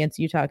bite them against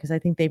Utah because I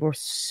think they were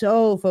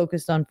so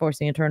focused on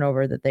forcing a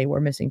turnover that they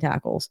were missing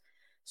tackles.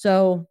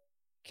 So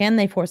can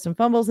they force some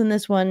fumbles in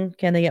this one?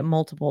 Can they get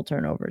multiple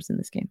turnovers in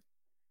this game?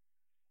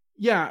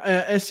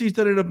 Yeah, SC's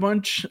done it a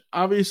bunch.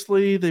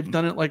 Obviously, they've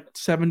done it like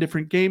 7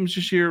 different games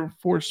this year,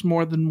 forced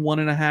more than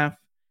 1.5.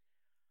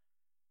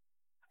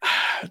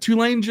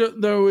 Tulane,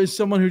 though, is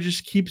someone who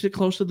just keeps it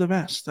close to the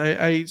vest.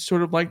 I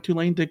sort of like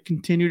Tulane to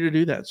continue to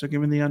do that, so give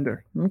me the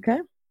under. Okay.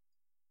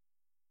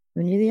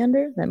 When you the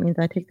under, that means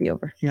I take the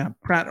over. Yeah,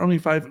 Pratt only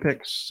 5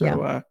 picks,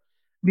 so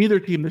neither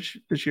team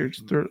this year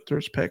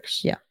throws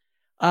picks. Yeah.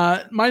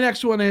 My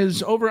next one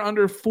is over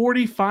under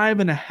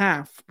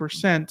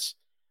 45.5%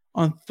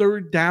 on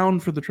third down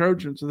for the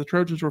Trojans. So the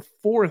Trojans were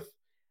 4th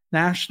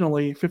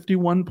nationally,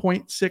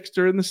 51.6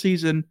 during the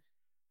season.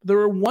 They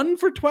were 1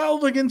 for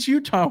 12 against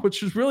Utah,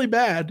 which is really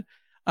bad.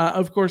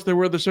 Of course, there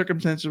were the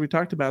circumstances we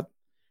talked about.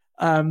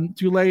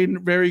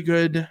 Tulane, very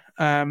good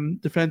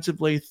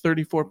defensively,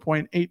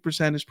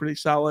 34.8% is pretty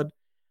solid.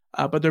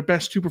 But their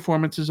best 2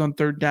 performances on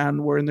third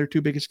down were in their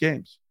 2 biggest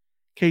games,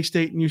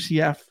 K-State and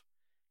UCF.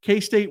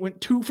 K-State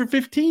went 2 for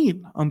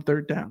 15 on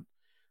third down.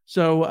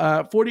 So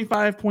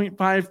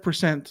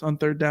 45.5% on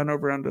third down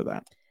over under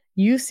that.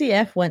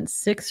 UCF went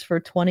 6 for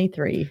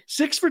 23.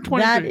 6 for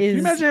 23. That Can you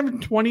imagine having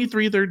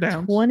 23 third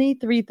downs?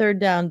 23 third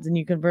downs and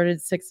you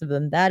converted 6 of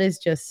them. That is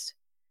just...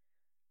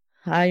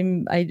 I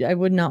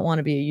would not want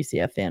to be a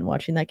UCF fan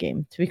watching that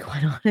game, to be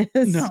quite honest.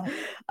 No.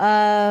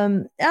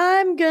 I'm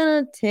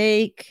gonna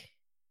take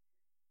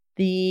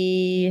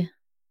the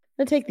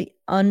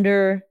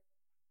under,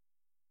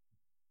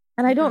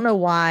 and I don't know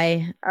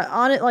why.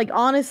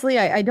 Honestly,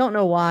 I don't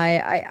know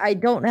why. I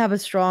don't have a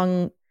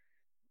strong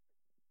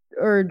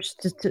urge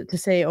to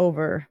say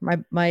over.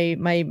 My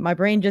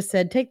brain just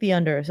said take the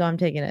under, so I'm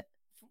taking it.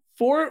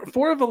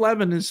 4 of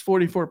 11 is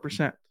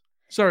 44%.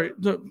 Sorry,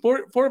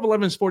 4 of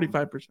 11 is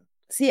 45%.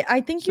 See,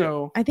 I think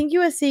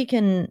USC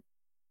can.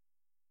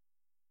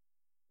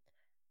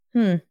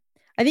 I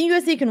think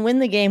USC can win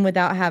the game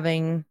without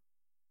having,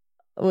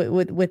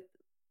 with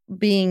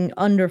being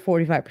under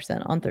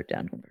 45% on third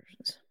down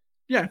conversions.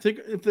 Yeah,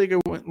 if they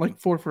go like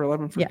 4 for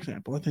 11, for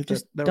example, I think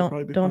that would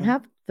probably be don't fine.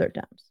 have third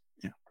downs.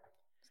 Yeah.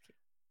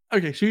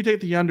 Okay, so you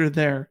take the under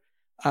there.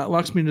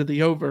 Locks me into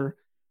the over.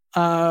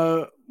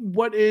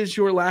 What is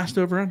your last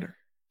over under?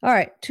 All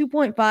right,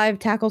 2.5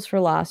 tackles for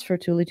loss for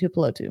Tuli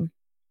Tuipulotu.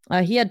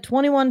 He had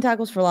 21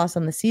 tackles for loss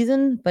on the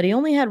season, but he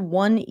only had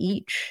 1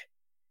 each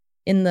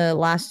in the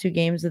last 2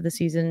 games of the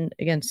season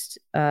against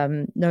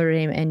Notre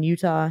Dame and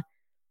Utah.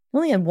 He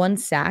only had 1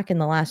 sack in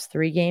the last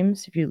 3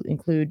 games, if you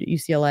include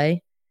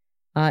UCLA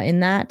in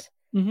that.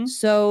 Mm-hmm.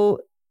 So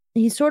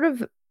he sort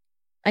of,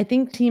 I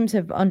think teams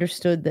have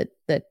understood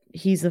that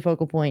he's the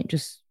focal point.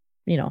 Just,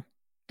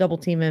 double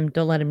team him.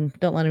 Don't let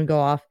him go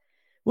off.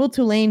 Will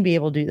Tulane be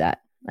able to do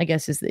that? I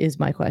guess is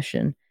my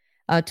question.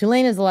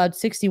 Tulane has allowed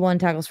 61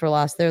 tackles for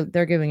loss.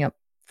 They're giving up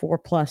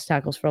 4+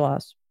 tackles for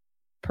loss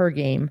per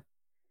game.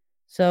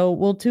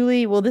 So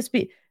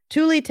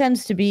Tuli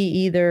tends to be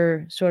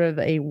either sort of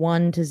a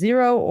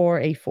 1-0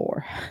 or a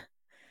 4.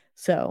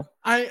 So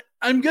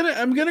I'm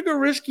gonna go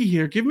risky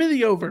here. Give me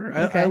the over.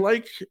 Okay. I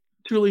like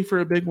Tuli for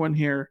a big one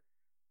here.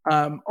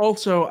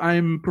 Also,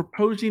 I'm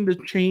proposing to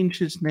change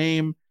his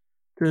name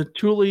to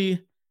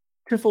Tuli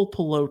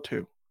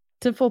Tuipulotu.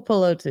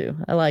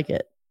 Tefopolotu. I like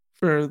it.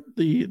 For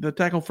the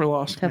tackle for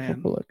loss man.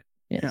 Tefopolotu.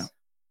 Yes. Yeah.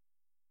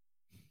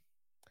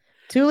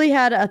 Thule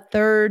had a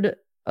third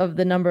of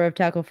the number of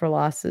tackles for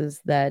loss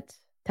that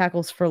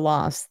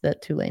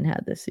Tulane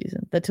had this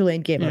season. That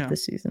Tulane gave up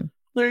this season.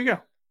 There you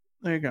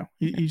go.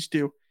 He's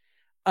due.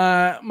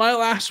 My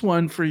last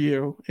one for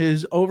you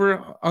is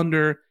over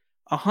under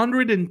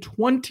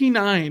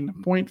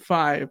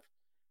 129.5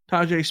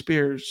 Tyjae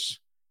Spears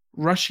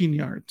rushing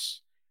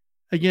yards.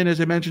 Again, as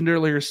I mentioned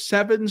earlier,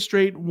 7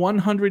 straight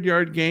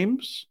 100-yard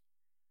games.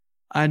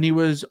 And he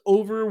was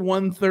over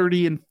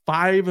 130 in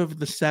 5 of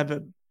the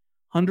 7.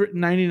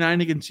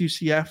 199 against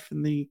UCF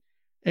in the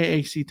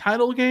AAC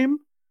title game.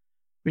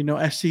 We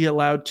know SC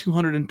allowed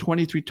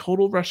 223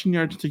 total rushing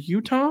yards to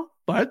Utah,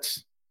 but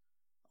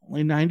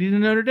only 90 to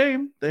Notre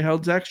Dame. They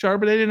held Zach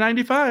Charbonnet to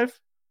 95.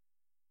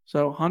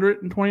 So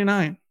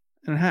 129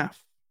 and a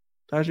half.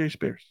 Tyjae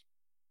Spears.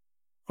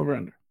 Over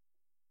under.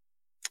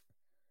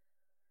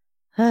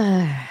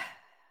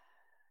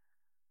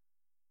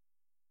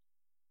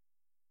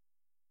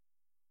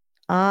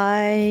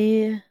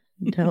 I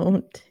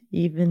don't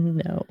even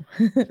know.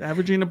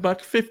 Averaging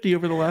 $150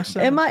 over the last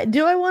 7.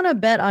 Do I want to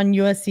bet on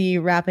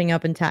USC wrapping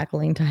up and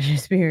tackling Tyjae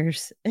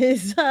Spears?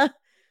 There's a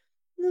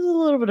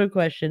little bit of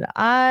question.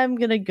 I'm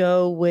gonna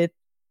go with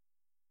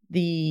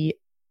the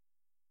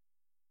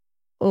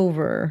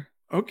over.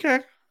 Okay.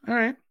 All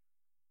right.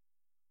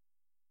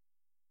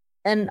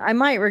 And I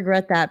might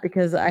regret that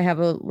because I have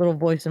a little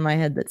voice in my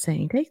head that's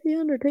saying, take the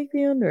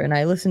under. And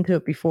I listened to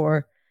it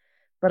before,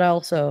 but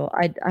also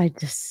I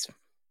just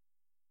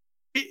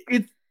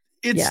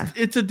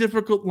it's a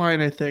difficult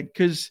line, I think,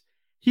 because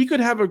he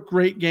could have a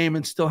great game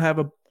and still have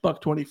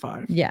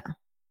 $125. Yeah.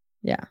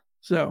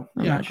 So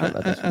I'm not sure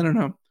about this I don't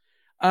know.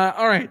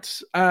 All right.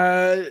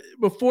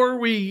 Before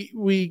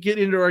we get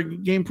into our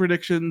game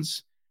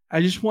predictions,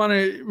 I just want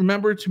to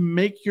remember to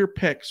make your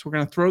picks. We're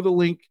going to throw the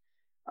link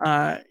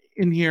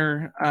in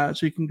here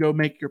so you can go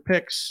make your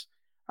picks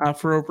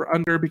for over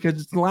under, because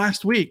it's the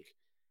last week,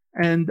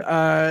 and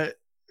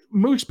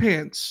Moose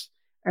Pants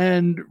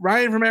and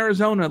Ryan from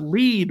Arizona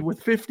lead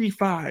with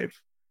 55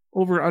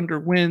 over under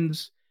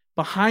wins.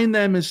 Behind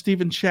them is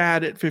Stephen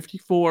Chad at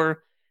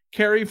 54.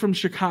 Kerry from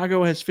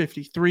Chicago has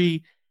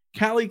 53.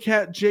 Cali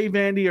Cat, Jay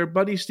Vandy, our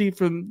buddy Steve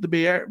from the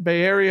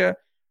Bay Area.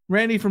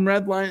 Randy from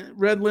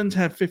Redlands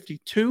have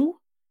 52.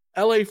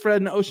 LA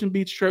Fred and Ocean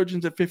Beach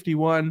Trojans at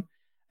 51.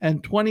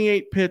 And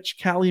 28 pitch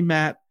Cali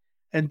Matt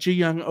and G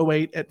Young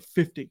 08 at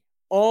 50.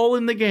 All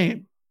in the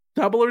game.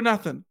 Double or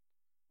nothing.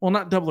 Well,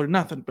 not double or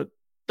nothing, but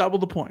double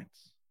the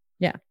points.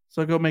 Yeah.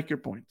 So go make your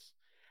points.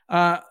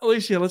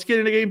 Alicia, let's get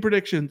into game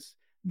predictions.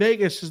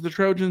 Vegas is the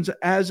Trojans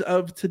as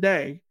of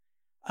today,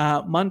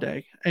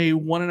 Monday, a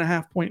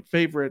 1.5 point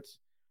favorite.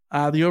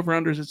 The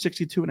over-under is at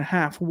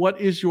 62.5. What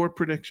is your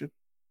prediction?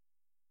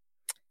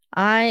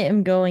 I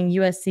am going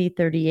USC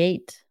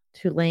 38,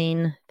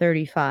 Tulane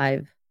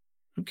 35.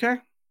 Okay.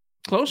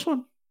 Close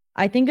one.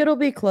 I think it'll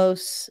be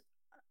close.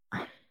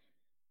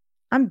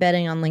 I'm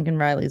betting on Lincoln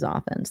Riley's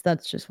offense.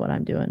 That's just what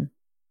I'm doing.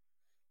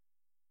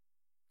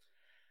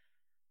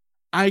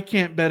 I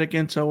can't bet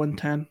against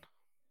 0-10.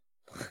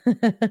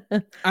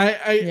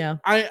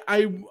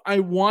 I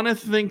want to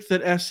think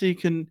that SC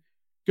can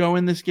go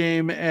in this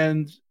game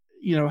and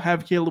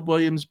have Caleb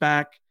Williams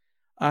back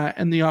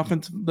and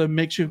the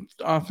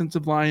makeshift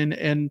offensive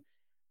line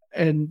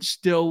and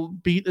still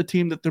beat a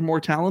team that they're more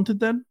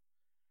talented than.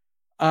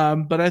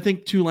 But I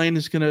think Tulane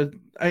is gonna.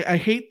 I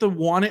hate the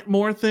want it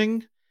more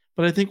thing,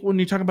 but I think when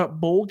you talk about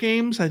bowl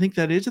games, I think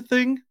that is a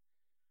thing.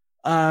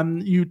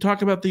 You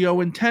talk about the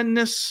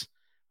 0-10ness.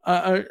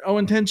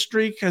 0-10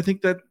 streak. I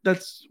think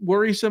that's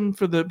worrisome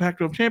for the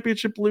Pac-12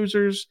 championship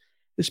losers,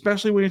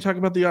 especially when you talk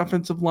about the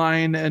offensive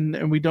line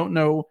and we don't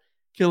know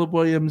Caleb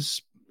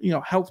Williams,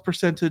 health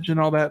percentage and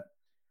all that.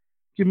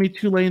 Give me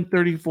Tulane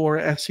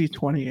 34, SC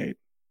 28.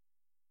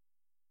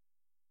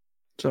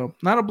 So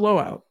not a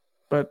blowout,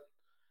 but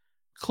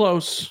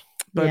close.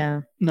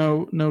 But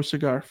no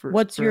cigar for.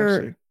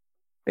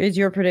 Is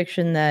your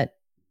prediction that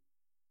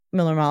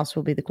Miller Moss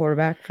will be the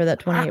quarterback for that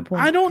 28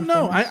 points? I don't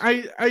know.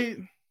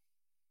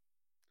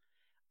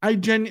 I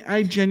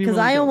genuinely because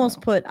I almost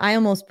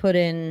put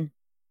in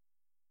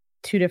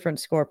 2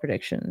 different score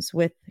predictions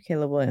with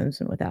Caleb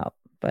Williams and without,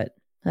 but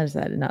I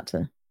decided not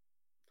to.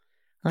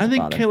 I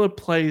think bother. Caleb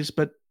plays,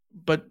 but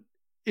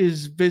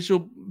is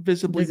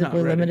visibly not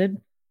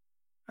limited.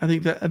 I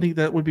think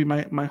that would be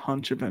my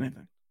hunch, if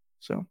anything.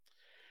 So,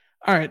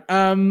 all right.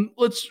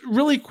 Let's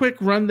really quick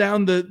run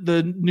down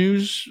the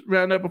news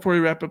roundup before we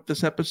wrap up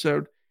this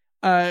episode.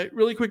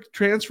 Really quick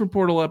transfer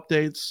portal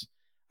updates.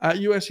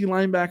 USC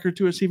linebacker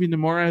Tuasivi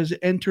Nomura has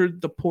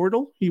entered the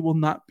portal. He will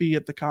not be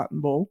at the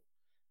Cotton Bowl.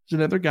 There's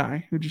another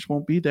guy who just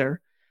won't be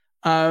there.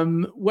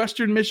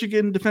 Western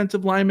Michigan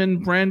defensive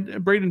lineman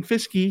Braden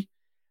Fiske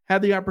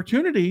had the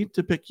opportunity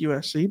to pick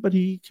USC, but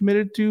he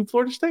committed to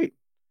Florida State.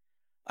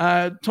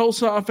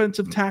 Tulsa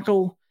offensive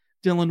tackle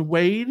Dylan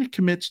Wade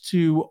commits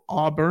to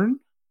Auburn,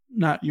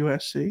 not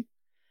USC.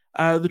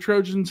 The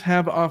Trojans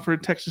have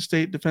offered Texas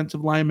State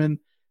defensive lineman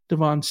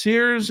Devon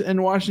Sears,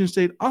 and Washington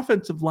State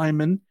offensive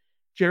lineman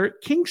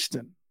Jarrett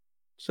Kingston.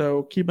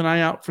 So keep an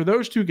eye out for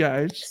those two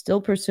guys.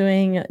 Still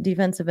pursuing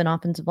defensive and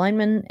offensive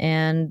linemen,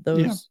 and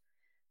those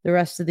the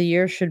rest of the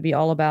year should be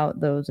all about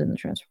those in the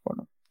transfer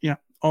portal. Yeah,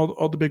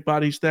 all the big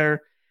bodies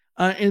there.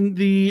 In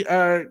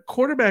the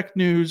quarterback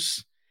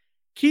news,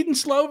 Keaton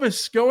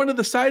Slovis going to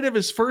the site of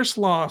his first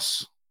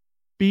loss,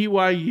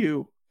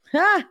 BYU.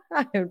 I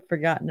had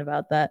forgotten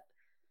about that.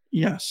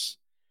 Yes.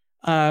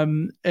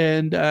 And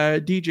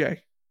DJ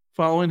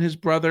following his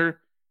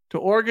brother to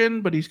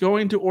Oregon, but he's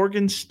going to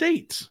Oregon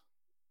State,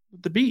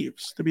 the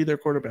Beavs, to be their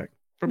quarterback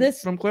from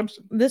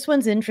Clemson. This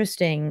one's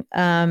interesting.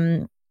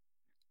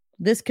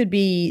 This could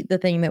be the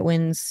thing that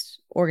wins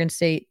Oregon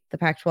State the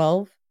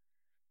Pac-12,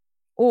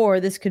 or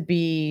this could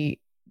be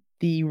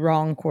the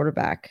wrong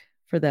quarterback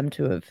for them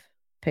to have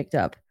picked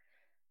up.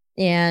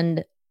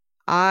 And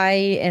I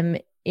am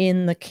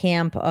in the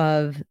camp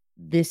of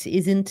this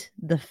isn't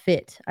the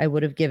fit I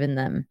would have given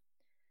them.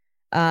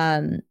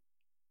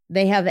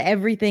 They have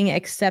everything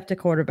except a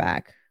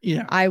quarterback.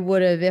 Yeah. I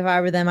would have, if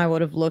I were them, I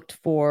would have looked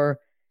for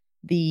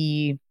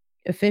the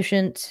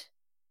efficient,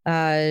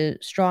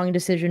 strong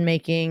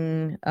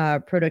decision-making,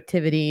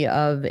 productivity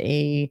of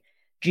a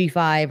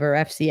G5 or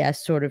FCS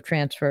sort of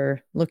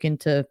transfer, looking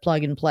to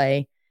plug and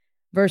play,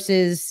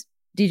 versus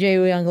DJ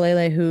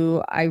Uiagalelei,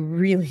 who I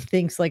really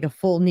think's like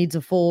needs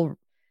a full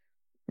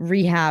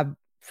rehab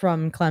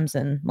from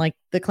Clemson. Like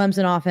the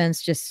Clemson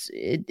offense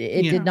it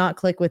did not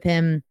click with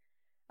him.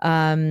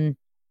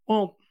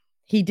 Well,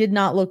 he did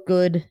not look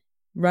good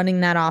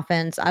running that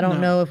offense. I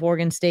don't know if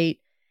Oregon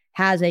State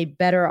has a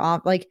better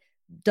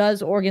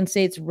does Oregon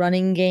State's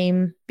running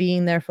game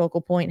being their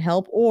focal point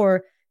help,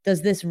 or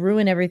does this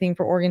ruin everything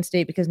for Oregon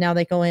State because now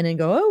they go in and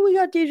go, oh, we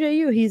got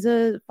DJU, he's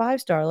a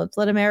 5-star, let's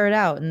let him air it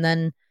out, and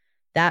then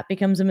that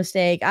becomes a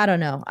mistake. I don't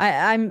know.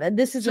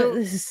 This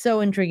is so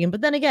intriguing.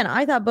 But then again,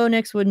 I thought Bo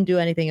Nix wouldn't do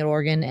anything at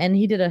Oregon, and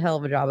he did a hell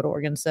of a job at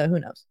Oregon. So who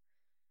knows?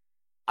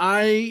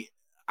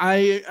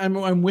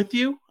 I'm with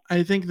you.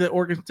 I think that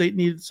Oregon State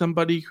needed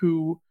somebody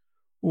who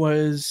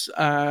was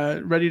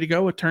ready to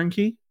go, a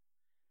turnkey.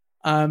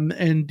 And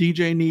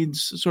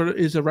DJ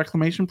is a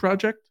reclamation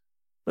project,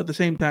 but at the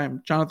same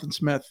time, Jonathan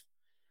Smith,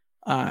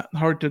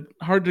 hard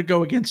to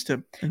go against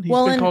him. And he's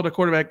been called a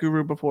quarterback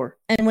guru before.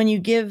 And when you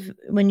give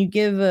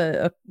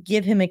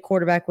him a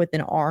quarterback with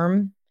an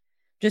arm,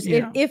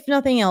 if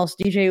nothing else,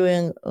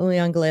 DJ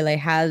Uiagalelei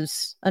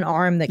has an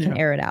arm that can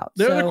air it out.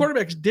 The other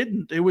quarterbacks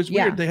didn't. It was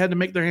weird. They had to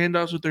make their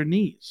handoffs with their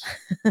knees.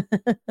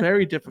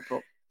 Very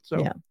difficult. So.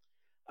 Yeah.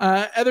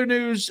 Other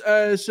news,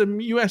 some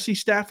USC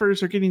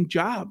staffers are getting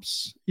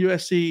jobs.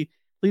 USC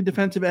lead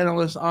defensive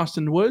analyst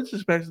Austin Woods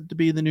is expected to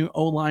be the new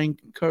O-line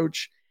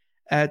coach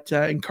at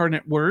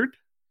Incarnate Word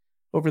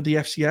over the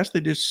FCS. They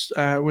just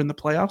were in the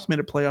playoffs, made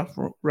a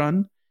playoff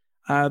run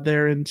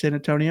there in San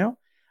Antonio.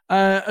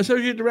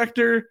 Associate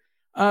Director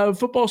of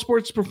Football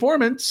Sports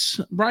Performance,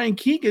 Brian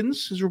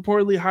Keegans, is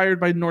reportedly hired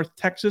by North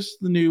Texas,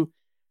 the new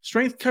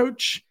strength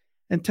coach.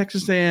 And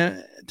Texas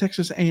A&M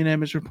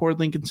is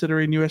reportedly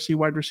considering USC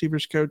wide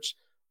receivers coach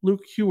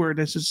Luke Heward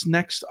as its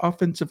next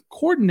offensive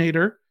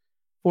coordinator,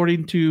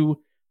 according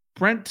to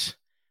Brent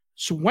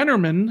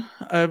Swennerman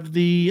of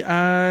the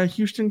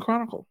Houston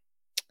Chronicle.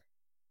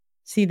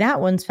 See,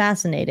 that one's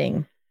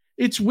fascinating.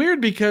 It's weird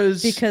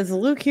because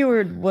Luke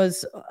Heward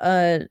was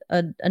an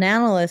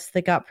analyst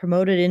that got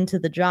promoted into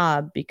the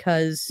job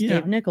because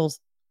Dave Nichols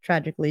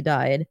tragically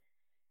died,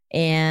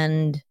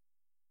 and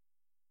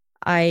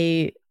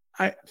I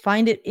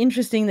find it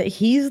interesting that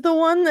he's the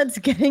one that's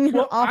getting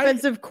an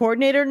offensive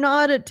coordinator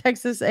nod at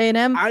Texas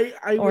A&M,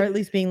 or at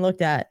least being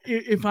looked at.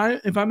 If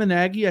I'm an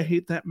Aggie, I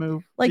hate that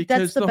move. Like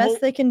that's the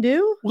best they can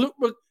do. Look,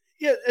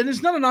 yeah, and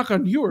it's not a knock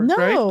on Heward, no,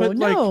 right? But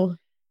no.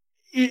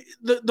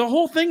 The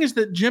whole thing is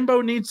that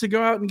Jimbo needs to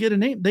go out and get a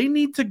name. They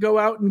need to go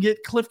out and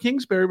get Cliff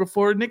Kingsbury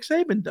before Nick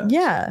Saban does.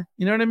 Yeah,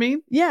 you know what I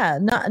mean? Yeah,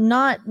 not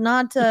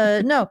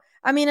no.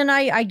 I mean, and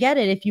I get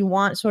it if you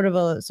want sort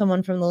of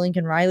someone from the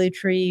Lincoln Riley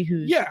tree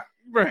who's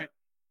right.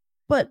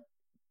 But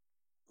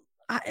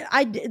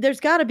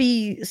there's got to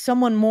be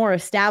someone more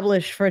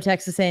established for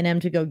Texas A&M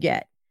to go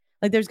get.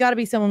 Like, there's got to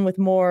be someone with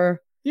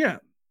more. Yeah,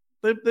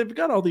 they've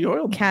got all the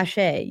oil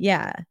cachet.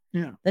 Yeah.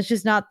 That's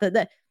just not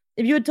that.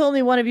 If you had told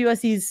me one of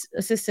USC's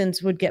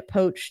assistants would get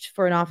poached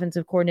for an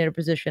offensive coordinator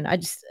position,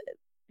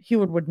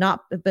 Heward would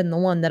not have been the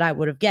one that I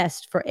would have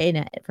guessed for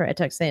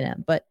Texas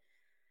A&M. But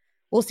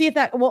we'll see if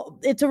that. Well,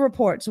 it's a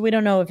report, so we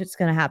don't know if it's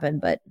going to happen.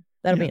 But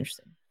that'll be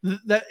interesting.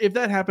 If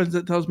that happens,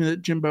 that tells me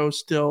that Jimbo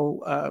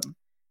still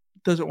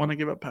doesn't want to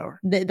give up power.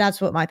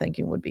 That's what my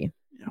thinking would be.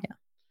 Yeah.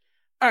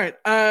 All right.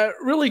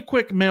 Really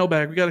quick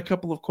mailbag. We got a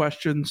couple of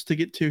questions to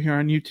get to here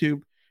on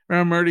YouTube.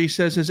 Ron Murdy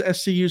says, has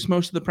SC used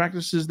most of the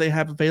practices they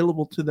have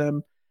available to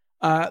them?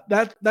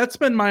 That's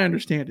been my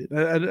understanding.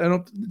 I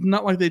don't,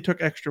 not like they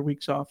took extra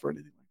weeks off or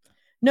anything like that.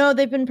 No,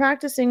 they've been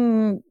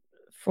practicing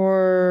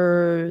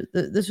for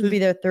this would be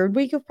their third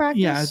week of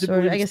practice. Yeah,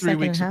 I guess 3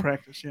 weeks of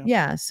practice.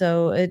 Yeah.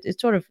 So it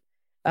sort of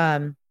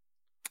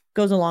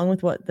goes along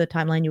with what the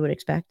timeline you would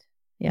expect.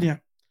 Yeah.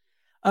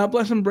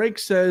 Bless and Break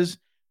says,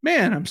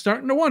 Man, I'm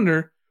starting to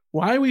wonder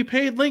why we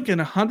paid Lincoln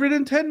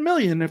 $110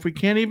 million if we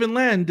can't even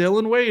land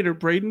Dylan Wade or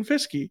Braden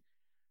Fiske.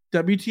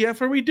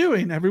 WTF are we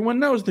doing? Everyone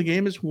knows the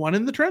game is won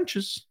in the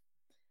trenches.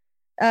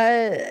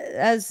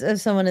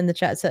 As someone in the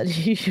chat said,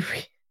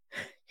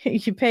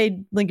 you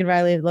paid Lincoln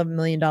Riley $11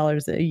 million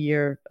a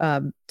year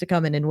to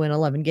come in and win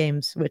 11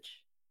 games, which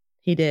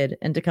he did,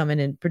 and to come in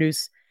and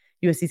produce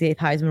USC's 8th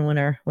Heisman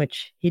winner,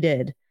 which he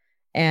did.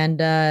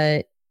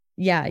 And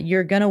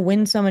you're going to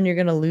win some and you're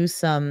going to lose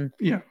some.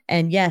 Yeah.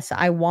 And yes,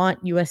 I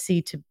want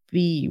USC to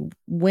be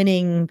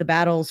winning the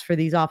battles for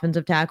these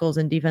offensive tackles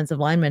and defensive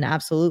linemen.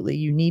 Absolutely.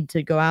 You need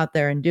to go out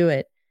there and do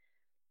it.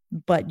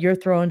 But you're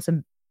throwing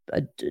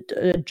a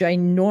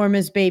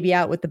ginormous baby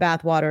out with the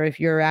bathwater if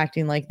you're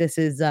acting like this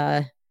is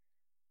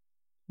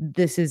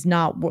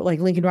not like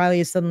Lincoln Riley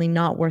is suddenly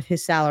not worth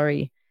his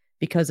salary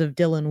because of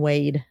Dylan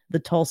Wade, the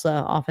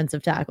Tulsa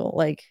offensive tackle.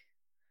 Like,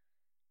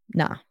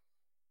 nah.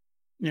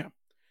 Yeah.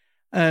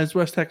 As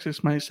West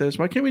Texas Mike says,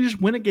 why can't we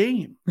just win a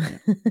game? Yeah.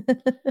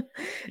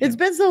 It's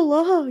been so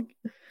long.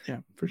 Yeah,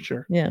 for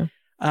sure. Yeah.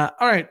 All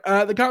right.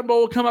 The Cotton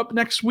Bowl will come up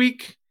next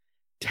week,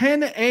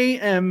 10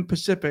 a.m.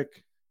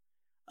 Pacific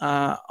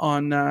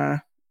on,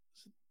 I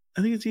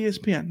think it's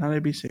ESPN, not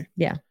ABC.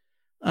 Yeah.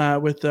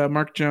 With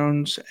Mark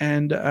Jones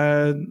and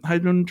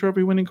Heisman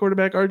Trophy winning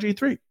quarterback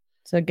RG3.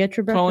 So get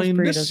your breakfast following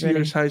burritos this ready.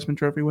 year's Heisman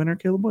Trophy winner,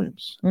 Caleb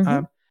Williams,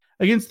 Mm-hmm.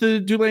 against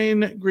the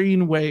Tulane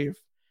Green Wave.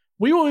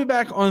 We will be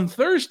back on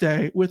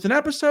Thursday with an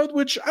episode,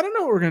 which I don't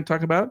know what we're going to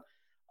talk about.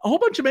 A whole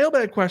bunch of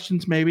mailbag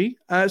questions, maybe.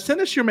 Send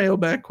us your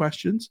mailbag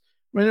questions.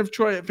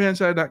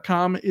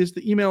 RainofTroy@fanside.com is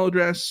the email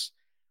address.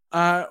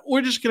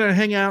 We're just going to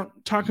hang out,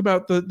 talk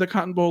about the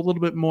Cotton Bowl a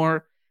little bit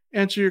more,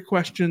 answer your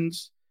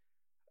questions,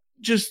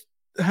 just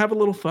have a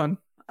little fun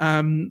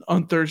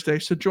on Thursday.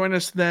 So join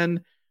us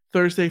then,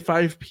 Thursday,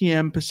 5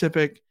 p.m.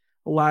 Pacific,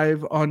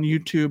 live on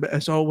YouTube,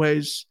 as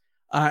always.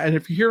 And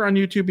if you're here on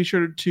YouTube, be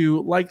sure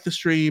to like the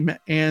stream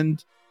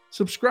and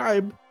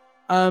subscribe.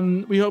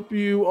 We hope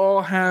you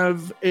all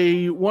have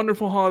a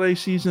wonderful holiday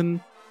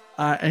season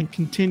and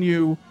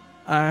continue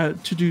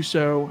to do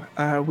so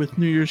with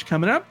New Year's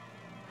coming up.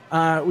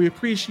 We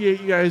appreciate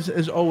you guys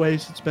as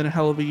always. It's been a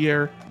hell of a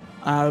year.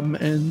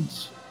 And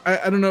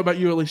I don't know about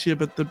you, Alicia,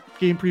 but the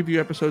game preview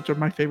episodes are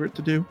my favorite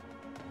to do.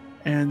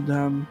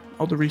 And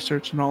all the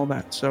research and all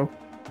that. So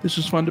this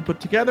was fun to put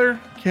together.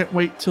 Can't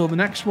wait till the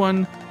next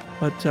one.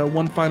 But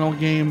one final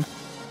game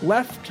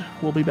left.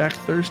 We'll be back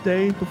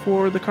Thursday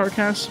before the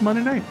CarCast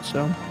Monday night.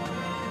 So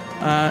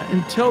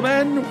until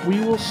then, we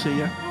will see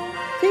ya.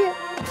 See ya.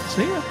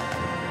 See ya.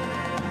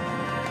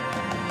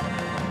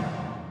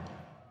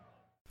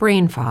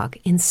 Brain fog,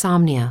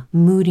 insomnia,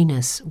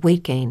 moodiness,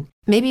 weight gain.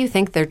 Maybe you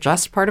think they're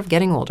just part of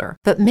getting older,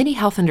 but MIDI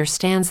Health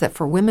understands that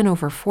for women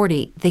over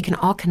 40, they can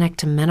all connect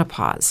to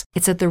menopause.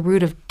 It's at the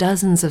root of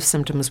dozens of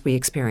symptoms we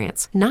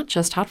experience, not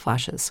just hot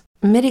flashes.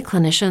 MIDI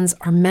clinicians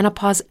are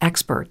menopause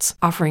experts,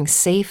 offering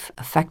safe,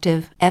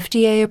 effective,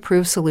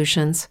 FDA-approved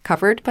solutions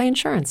covered by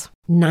insurance.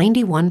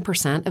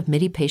 91% of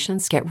MIDI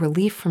patients get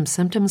relief from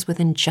symptoms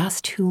within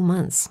just 2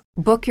 months.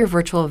 Book your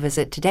virtual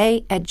visit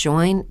today at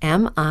joinmidi.com.